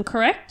activism,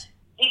 correct?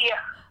 Yeah.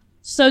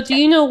 So do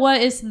you know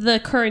what is the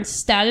current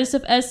status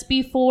of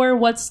SB4?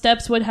 What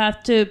steps would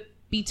have to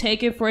be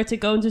taken for it to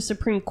go into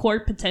Supreme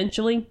Court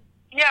potentially?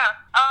 Yeah.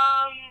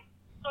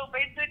 So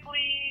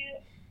basically,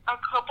 a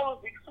couple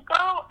of weeks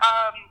ago,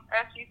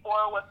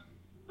 SB4 was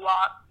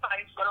blocked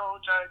by federal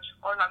judge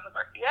Orlando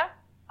Garcia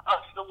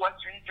of the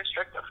Western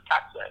District of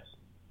Texas.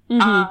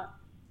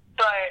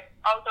 But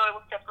although it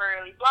was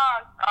temporarily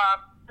blocked,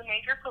 the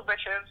major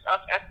provisions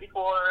of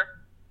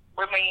SB4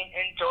 remain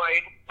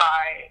enjoyed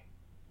by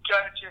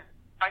Judge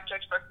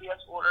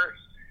Garcia's orders.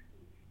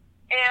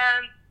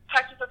 And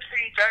Texas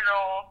Attorney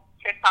General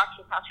Ken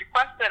Paxton has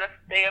requested a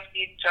stay of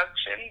the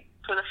injunction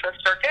to the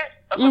Fifth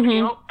Circuit of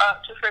Appeal,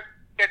 to the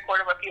Fifth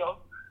Court of Appeals,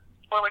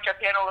 for which a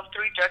panel of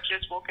 3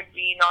 judges will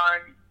convene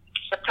on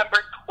September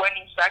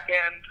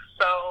 22nd,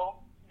 so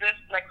this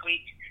next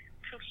week,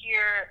 to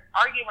hear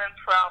arguments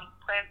from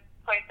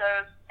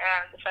plaintiffs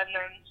and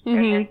defendants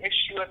and then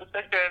issue a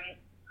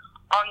decision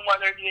on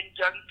whether the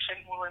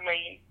injunction will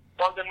remain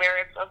while the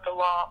merits of the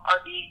law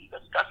are being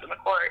discussed in the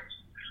courts.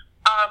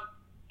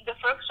 The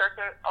Fifth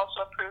Circuit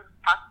also approved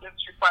Paxton's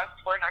request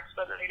for an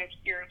expedited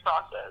hearing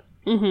process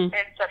and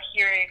set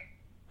hearing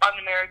on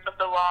the merits of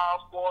the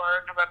law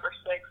for November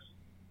 6th,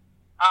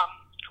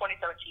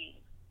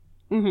 2017.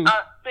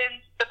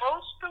 Since the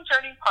most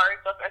concerning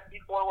parts of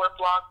SB4 were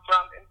blocked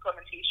from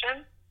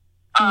implementation,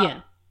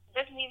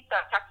 this means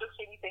that Texas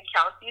cities and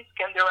counties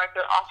can direct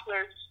their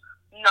officers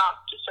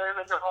not to serve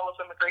in the role of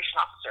immigration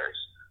officers.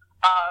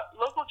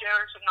 Local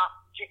jails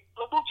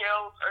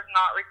are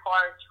not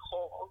required to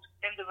hold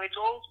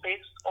individuals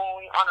based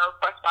only on a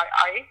request by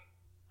ICE,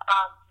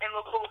 and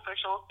local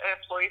officials and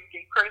employees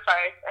can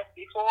criticize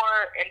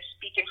SB4 and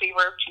speak in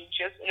favor of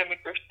changes in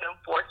immigration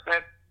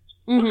enforcement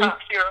without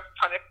fear of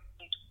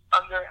punishment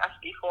under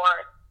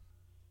SB4.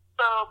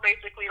 So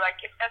basically, like,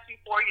 if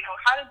SB4,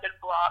 hadn't been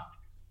blocked,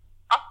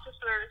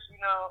 officers,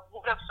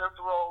 would have served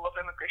the role of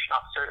immigration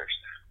officers.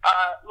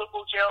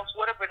 Local jails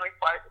would have been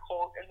required to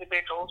hold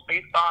individuals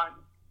based on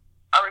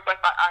a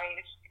request by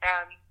ICE,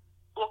 and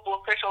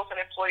local officials and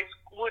employees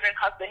wouldn't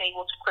have been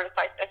able to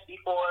criticize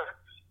SB4,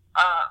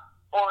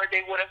 or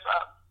they would have,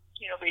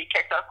 been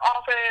kicked out of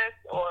office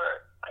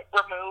or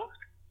removed.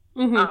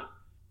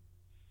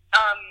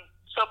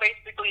 So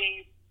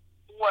basically,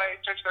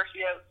 what Judge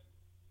Garcia's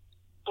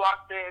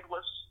block did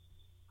was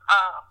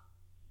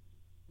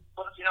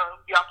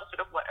the opposite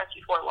of what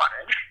SB4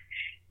 wanted.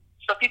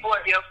 So people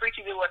are free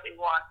to do what they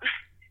want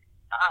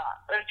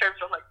in terms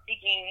of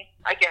speaking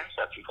against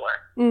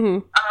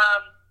SB4.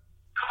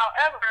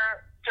 However,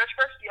 Judge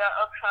Garcia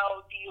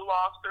upheld the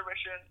law's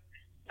provision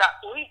that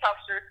police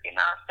officers can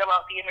ask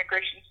about the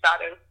immigration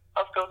status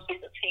of those they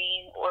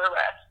detain or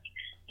arrest,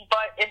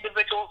 but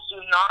individuals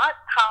do not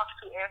have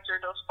to answer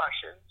those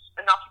questions,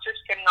 and officers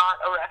cannot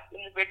arrest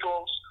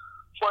individuals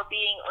for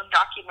being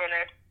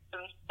undocumented,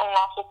 since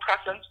unlawful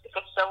presence is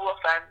a civil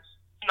offense,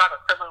 not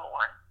a criminal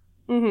one.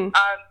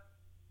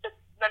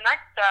 The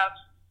next step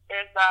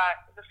is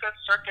that the Fifth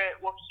Circuit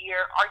will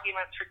hear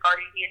arguments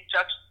regarding the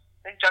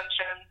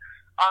injunction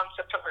on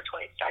September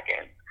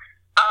 22nd.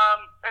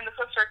 And the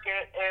Fifth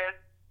Circuit is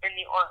in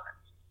New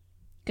Orleans.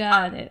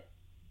 Got it.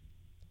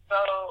 So,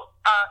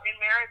 in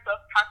merits of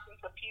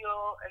Paxton's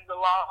appeal and the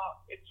law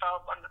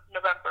itself on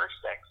November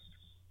 6th,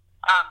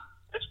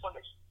 this when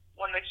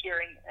the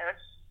hearing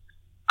is.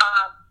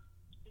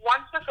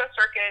 Once the Fifth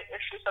Circuit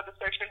issues a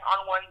decision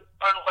on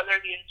whether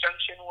the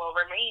injunction will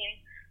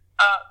remain,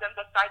 then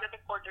the side that the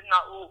court did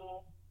not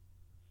rule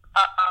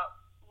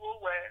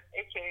with,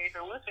 aka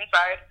the losing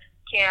side,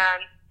 can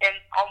and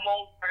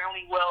almost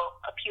certainly will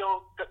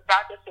appeal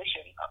that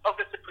decision of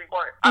the Supreme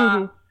Court.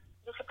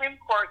 The Supreme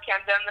Court can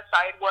then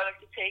decide whether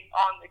to take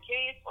on the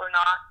case or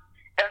not,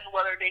 and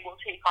whether they will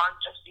take on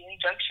just the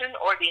injunction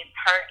or the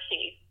entire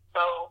case.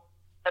 So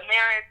the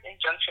merits,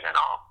 injunction, and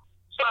all.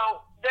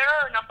 So there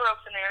are a number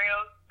of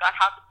scenarios that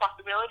have the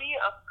possibility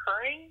of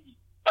occurring,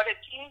 but it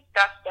seems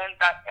best then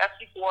that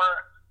SB4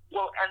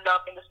 will end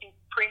up in the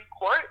Supreme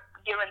Court,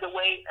 given the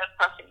weight and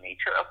pressing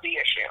nature of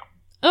the issue.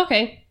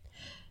 Okay.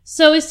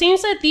 So it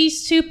seems that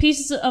these two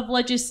pieces of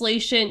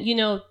legislation,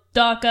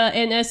 DACA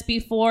and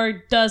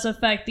SB4, does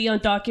affect the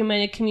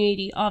undocumented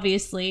community,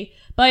 obviously.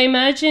 But I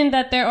imagine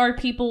that there are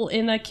people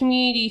in that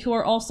community who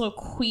are also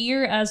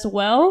queer as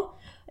well.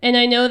 And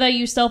I know that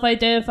you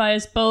self-identify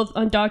as both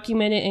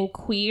undocumented and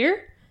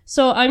queer.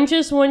 So I'm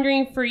just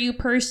wondering, for you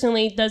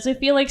personally, does it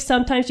feel like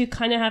sometimes you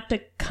kind of have to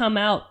come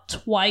out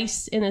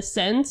twice in a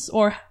sense?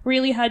 Or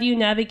really, how do you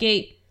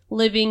navigate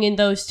living in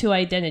those two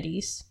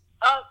identities?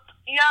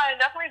 Yeah,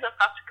 it definitely does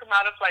have to come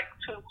out of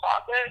two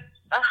closets.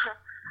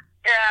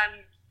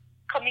 And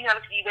coming out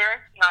of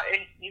either not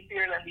any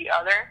easier than the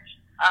other.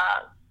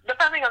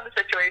 Depending on the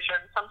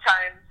situation,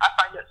 sometimes I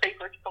find it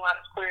safer to come out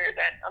as queer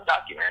than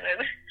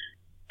undocumented.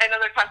 And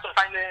other times I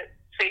find it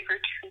safer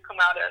to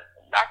come out as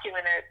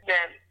undocumented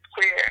than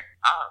queer.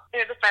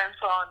 It depends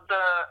on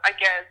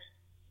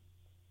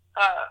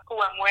who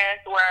I'm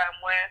with, where I'm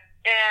with.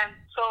 And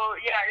so,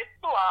 yeah, it's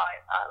a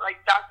lot.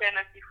 DACA and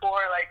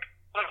SB4,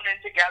 putting it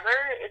together,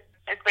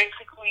 it's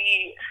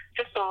basically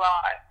just a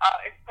lot,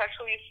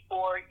 especially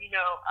for,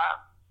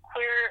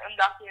 queer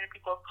undocumented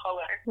people of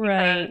color.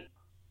 Right. And,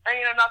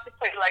 not to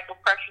play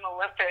oppression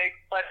Olympics,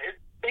 but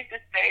it's safe to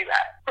say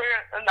that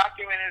queer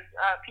undocumented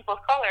people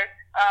of color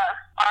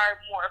are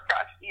more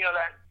oppressed,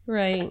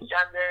 than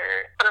gender,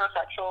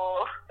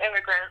 heterosexual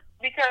immigrants.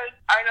 Because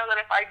I know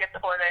that if I get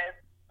deported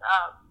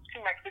to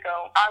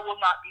Mexico, I will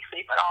not be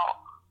safe at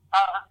all.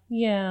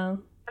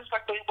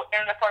 Especially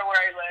in the part where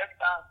I live.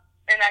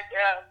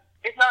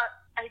 It's not,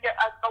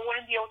 I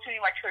wouldn't be able to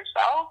be my true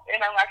self,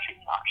 and I'm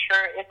actually not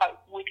sure if I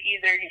would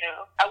either,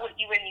 I would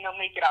even,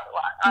 make it out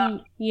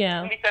alive.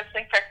 Because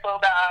things are so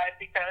bad,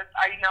 because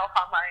I know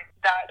how my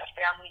dad's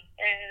family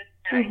is,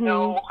 and I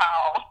know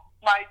how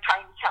my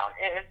tiny town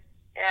is,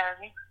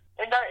 and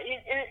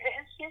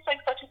it seems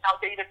like such an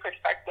outdated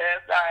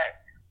perspective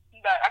that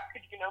I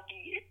could,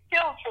 be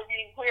killed for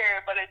being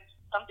queer, but it's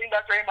something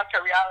that's very much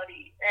a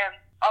reality. And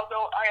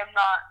although I am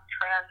not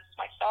trans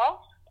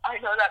myself, I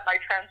know that my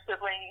trans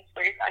siblings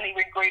face an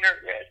even greater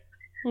risk.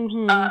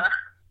 Mm-hmm.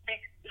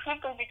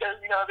 Simply because,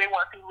 they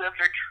want to live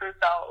their true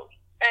selves.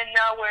 And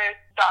now with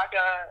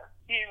DACA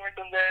being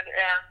rescinded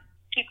and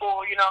people,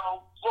 willing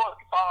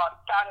to fall out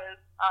of status,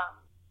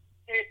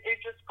 it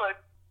just puts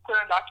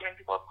undocumented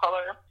people of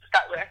color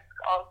at risk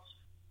of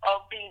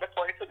being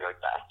deported to their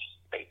death,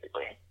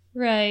 basically.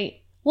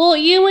 Right. Well,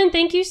 Ewan,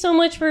 thank you so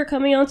much for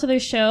coming onto the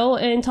show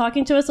and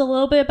talking to us a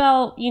little bit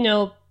about,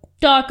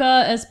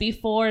 DACA as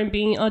before and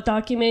being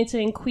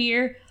undocumented and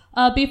queer.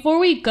 Before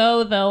we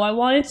go, though, I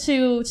wanted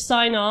to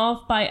sign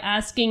off by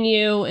asking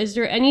you, is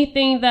there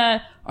anything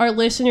that our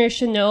listeners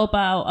should know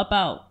about,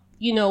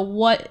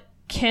 what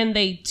can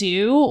they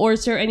do, or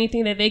is there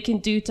anything that they can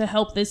do to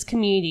help this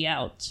community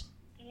out?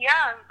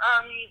 Yeah,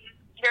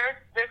 there's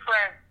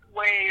different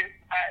ways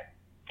that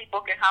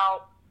people can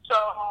help. So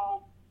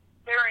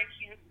there in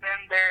Houston,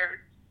 there's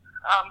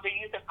the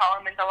Youth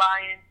Empowerment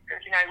Alliance,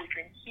 there's United We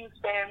Dream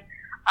Houston.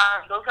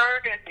 Those are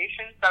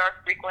organizations that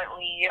are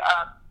frequently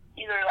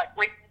either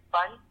raising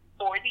funds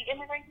for the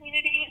immigrant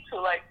community to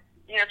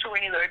to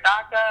renew their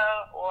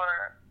DACA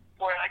or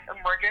for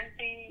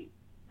emergency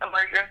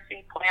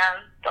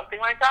plans, something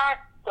like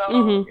that.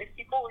 So if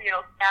people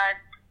can't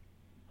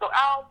go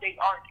out, they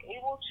aren't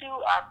able to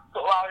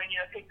go out and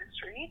take the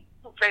streets,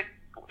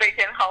 they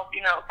can help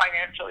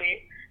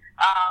financially.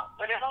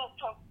 But it all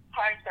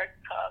times are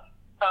tough.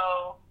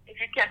 So if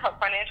you can't help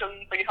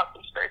financially, but you have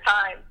some spare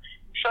time,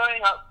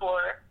 showing up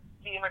for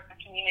the immigrant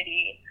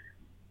community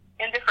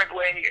in different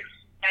ways.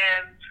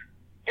 And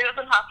it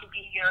doesn't have to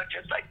be,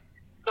 just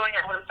going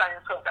out with a sign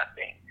and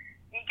protesting.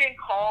 You can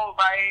call,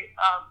 write,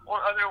 or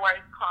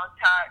otherwise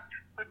contact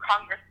the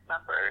Congress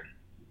members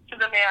to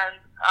demand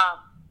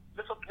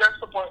their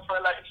support for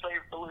a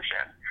legislative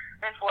solution.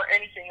 And for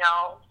anything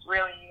else,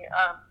 really,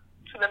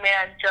 to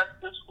demand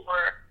justice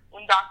for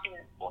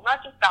undocumented people,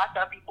 not just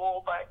DACA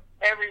people, but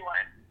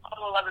everyone,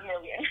 all 11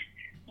 million.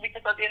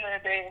 Because at the end of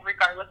the day,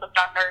 regardless of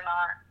DACA or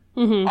not,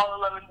 all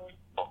 11 million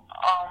people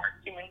are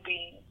human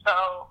beings.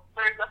 So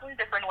there's definitely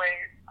different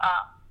ways.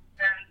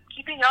 And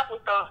keeping up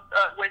with those,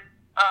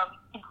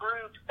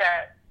 groups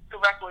that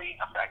directly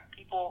affect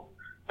people,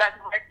 that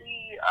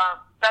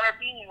are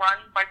being run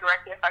by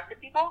directly affected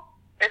people,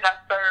 and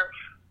that serve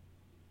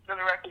the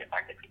directly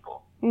affected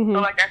people.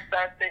 So like I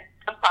said, the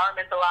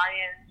Empowerment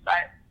Alliance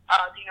at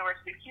the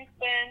University of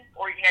Houston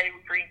or United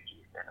We Dream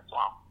Houston as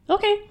well.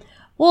 Okay.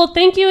 Well,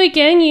 thank you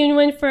again,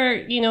 Ewan,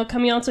 for,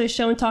 coming on to the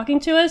show and talking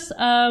to us.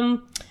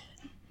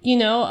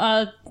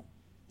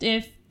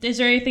 Is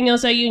there anything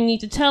else that you need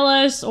to tell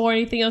us or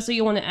anything else that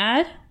you want to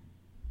add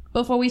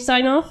before we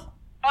sign off?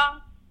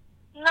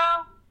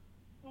 No.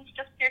 I'm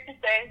just here to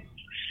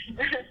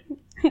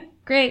say.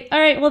 Great. All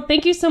right. Well,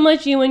 thank you so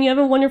much, Ewan. You have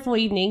a wonderful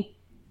evening.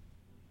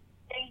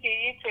 Thank you.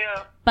 You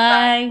too.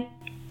 Bye.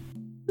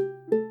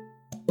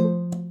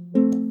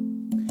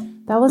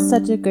 That was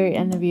such a great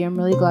interview. I'm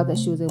really glad that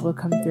she was able to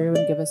come through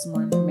and give us some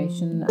more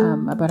information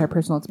about her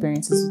personal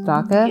experiences with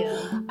DACA.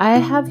 Yeah. I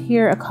have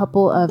here a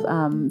couple of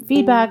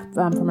feedback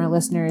from our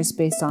listeners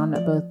based on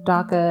both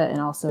DACA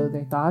and also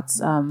their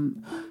thoughts.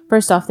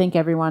 First off, I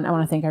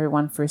want to thank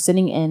everyone for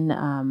sending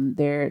in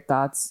their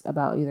thoughts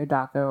about either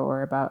DACA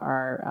or about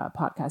our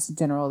podcast in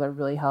general. That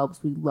really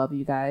helps. We love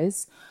you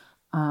guys.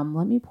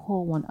 Let me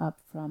pull one up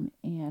from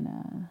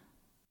Anna.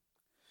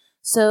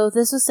 So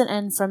this was sent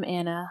in from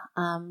Anna.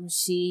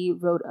 She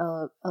wrote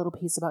a little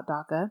piece about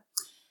DACA,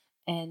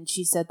 and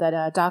she said that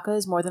DACA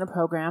is more than a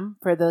program.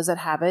 For those that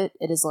have it,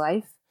 it is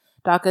life.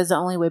 DACA is the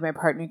only way my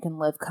partner can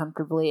live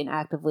comfortably and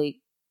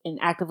actively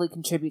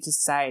contribute to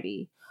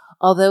society.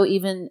 Although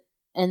even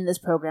in this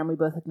program, we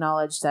both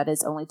acknowledge that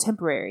it's only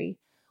temporary.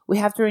 We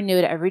have to renew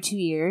it every 2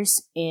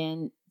 years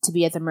and to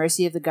be at the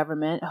mercy of the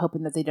government,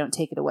 hoping that they don't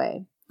take it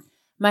away.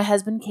 My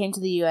husband came to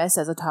the U.S.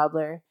 as a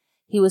toddler.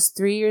 He was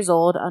 3 years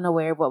old,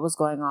 unaware of what was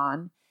going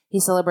on. He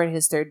celebrated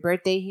his 3rd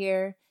birthday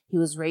here. He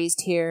was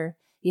raised here.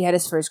 He had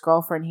his first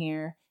girlfriend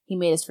here. He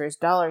made his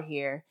first dollar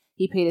here.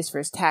 He paid his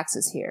first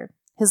taxes here.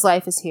 His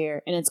life is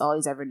here, and it's all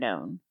he's ever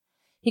known.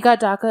 He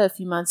got DACA a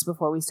few months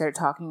before we started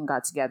talking and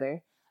got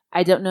together.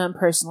 I don't know him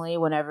personally.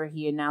 Whenever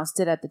he announced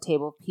it at the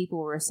table people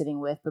we were sitting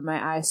with, but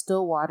my eyes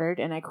still watered,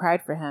 and I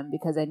cried for him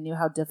because I knew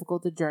how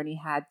difficult the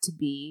journey had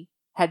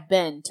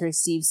been to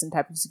receive some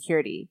type of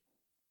security,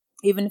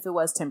 even if it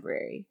was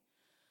temporary.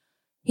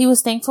 He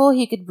was thankful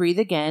he could breathe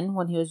again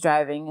when he was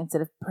driving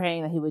instead of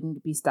praying that he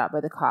wouldn't be stopped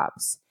by the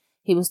cops.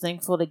 He was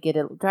thankful to get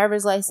a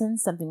driver's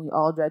license, something we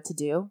all dread to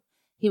do.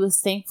 He was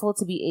thankful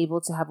to be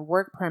able to have a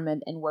work permit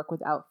and work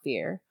without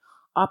fear.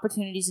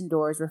 Opportunities and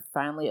doors were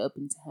finally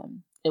open to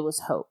him. It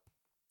was hope.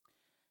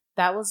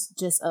 That was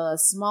just a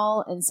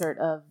small insert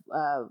of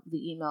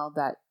the email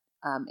that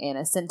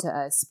Anna sent to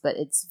us, but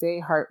it's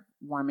very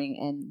heartwarming.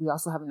 And we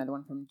also have another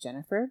one from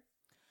Jennifer.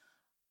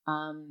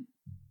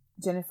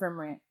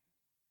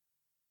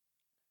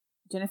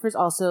 Jennifer's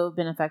also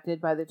been affected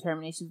by the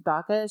termination of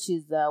DACA.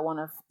 She's one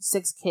of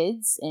 6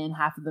 kids, and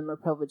half of them are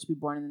privileged to be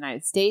born in the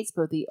United States,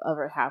 but the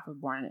other half were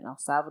born in El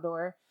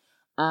Salvador.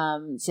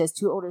 She has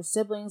 2 older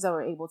siblings that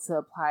were able to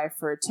apply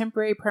for a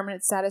temporary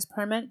permanent status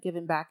permit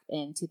given back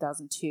in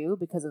 2002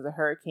 because of the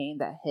hurricane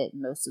that hit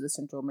most of the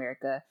Central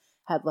America,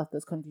 had left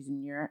those countries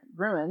in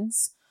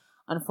ruins.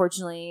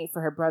 Unfortunately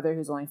for her brother,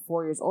 who's only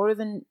 4 years older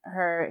than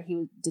her,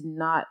 he did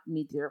not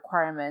meet the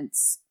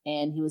requirements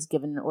and he was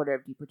given an order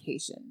of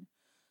deportation.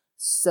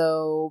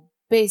 So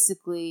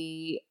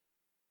basically,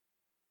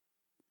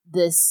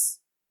 this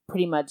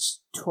pretty much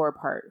tore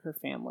apart her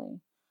family.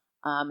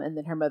 And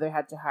then her mother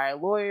had to hire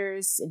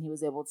lawyers, and he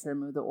was able to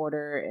remove the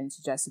order and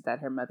suggested that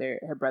her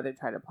brother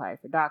try to apply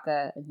for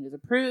DACA, and he was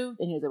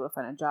approved, and he was able to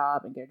find a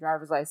job and get a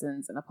driver's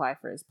license and apply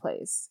for his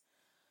place.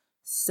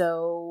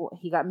 So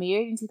he got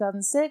married in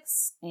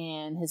 2006,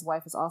 and his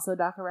wife is also a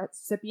DACA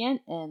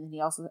recipient, and she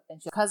has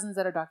cousins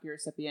that are DACA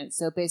recipients.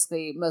 So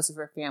basically, most of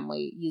her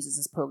family uses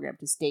this program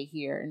to stay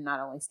here, and not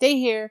only stay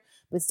here,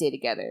 but stay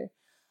together.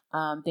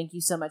 Thank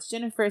you so much,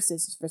 Jennifer,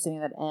 for sending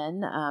that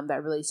in.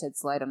 That really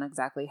sheds light on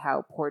exactly how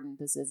important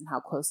this is and how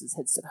close this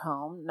hits at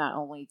home, not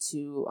only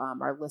to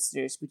our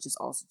listeners, but just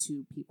also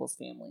to people's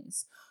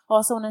families. I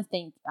also want to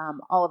thank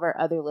all of our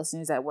other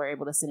listeners that were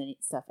able to send in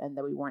stuff and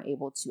that we weren't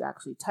able to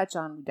actually touch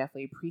on. We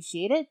definitely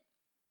appreciate it.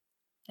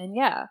 And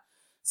yeah,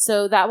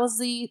 so that was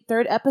the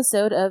 3rd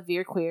episode of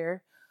Veer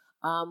Queer.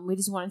 We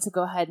just wanted to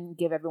go ahead and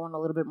give everyone a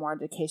little bit more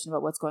education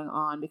about what's going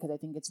on, because I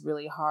think it's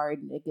really hard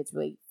and it gets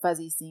really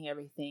fuzzy seeing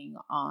everything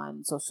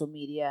on social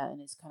media, and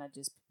it's kind of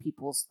just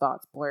people's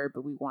thoughts blurred,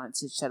 but we wanted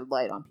to shed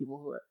light on people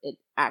who it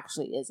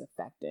actually is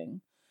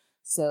affecting.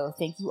 So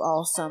thank you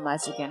all so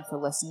much again for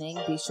listening.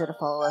 Be sure to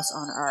follow us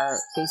on our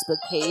Facebook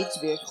page,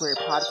 Veer Queer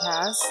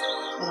Podcast.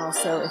 And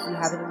also, if you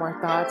have any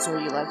more thoughts or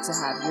you'd like to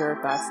have your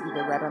thoughts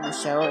either read on the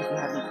show, if you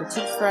have any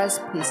critiques for us,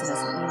 please send us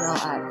an email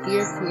at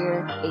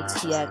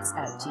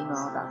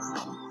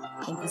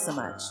veerqueerhtx@gmail.com. Thank you so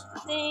much.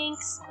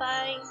 Thanks.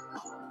 Bye.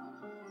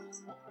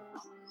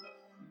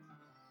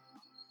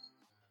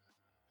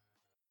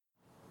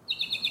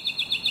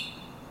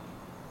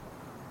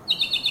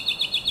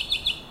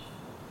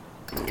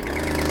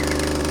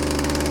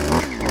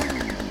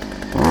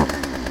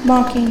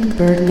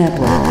 Mockingbird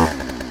Network.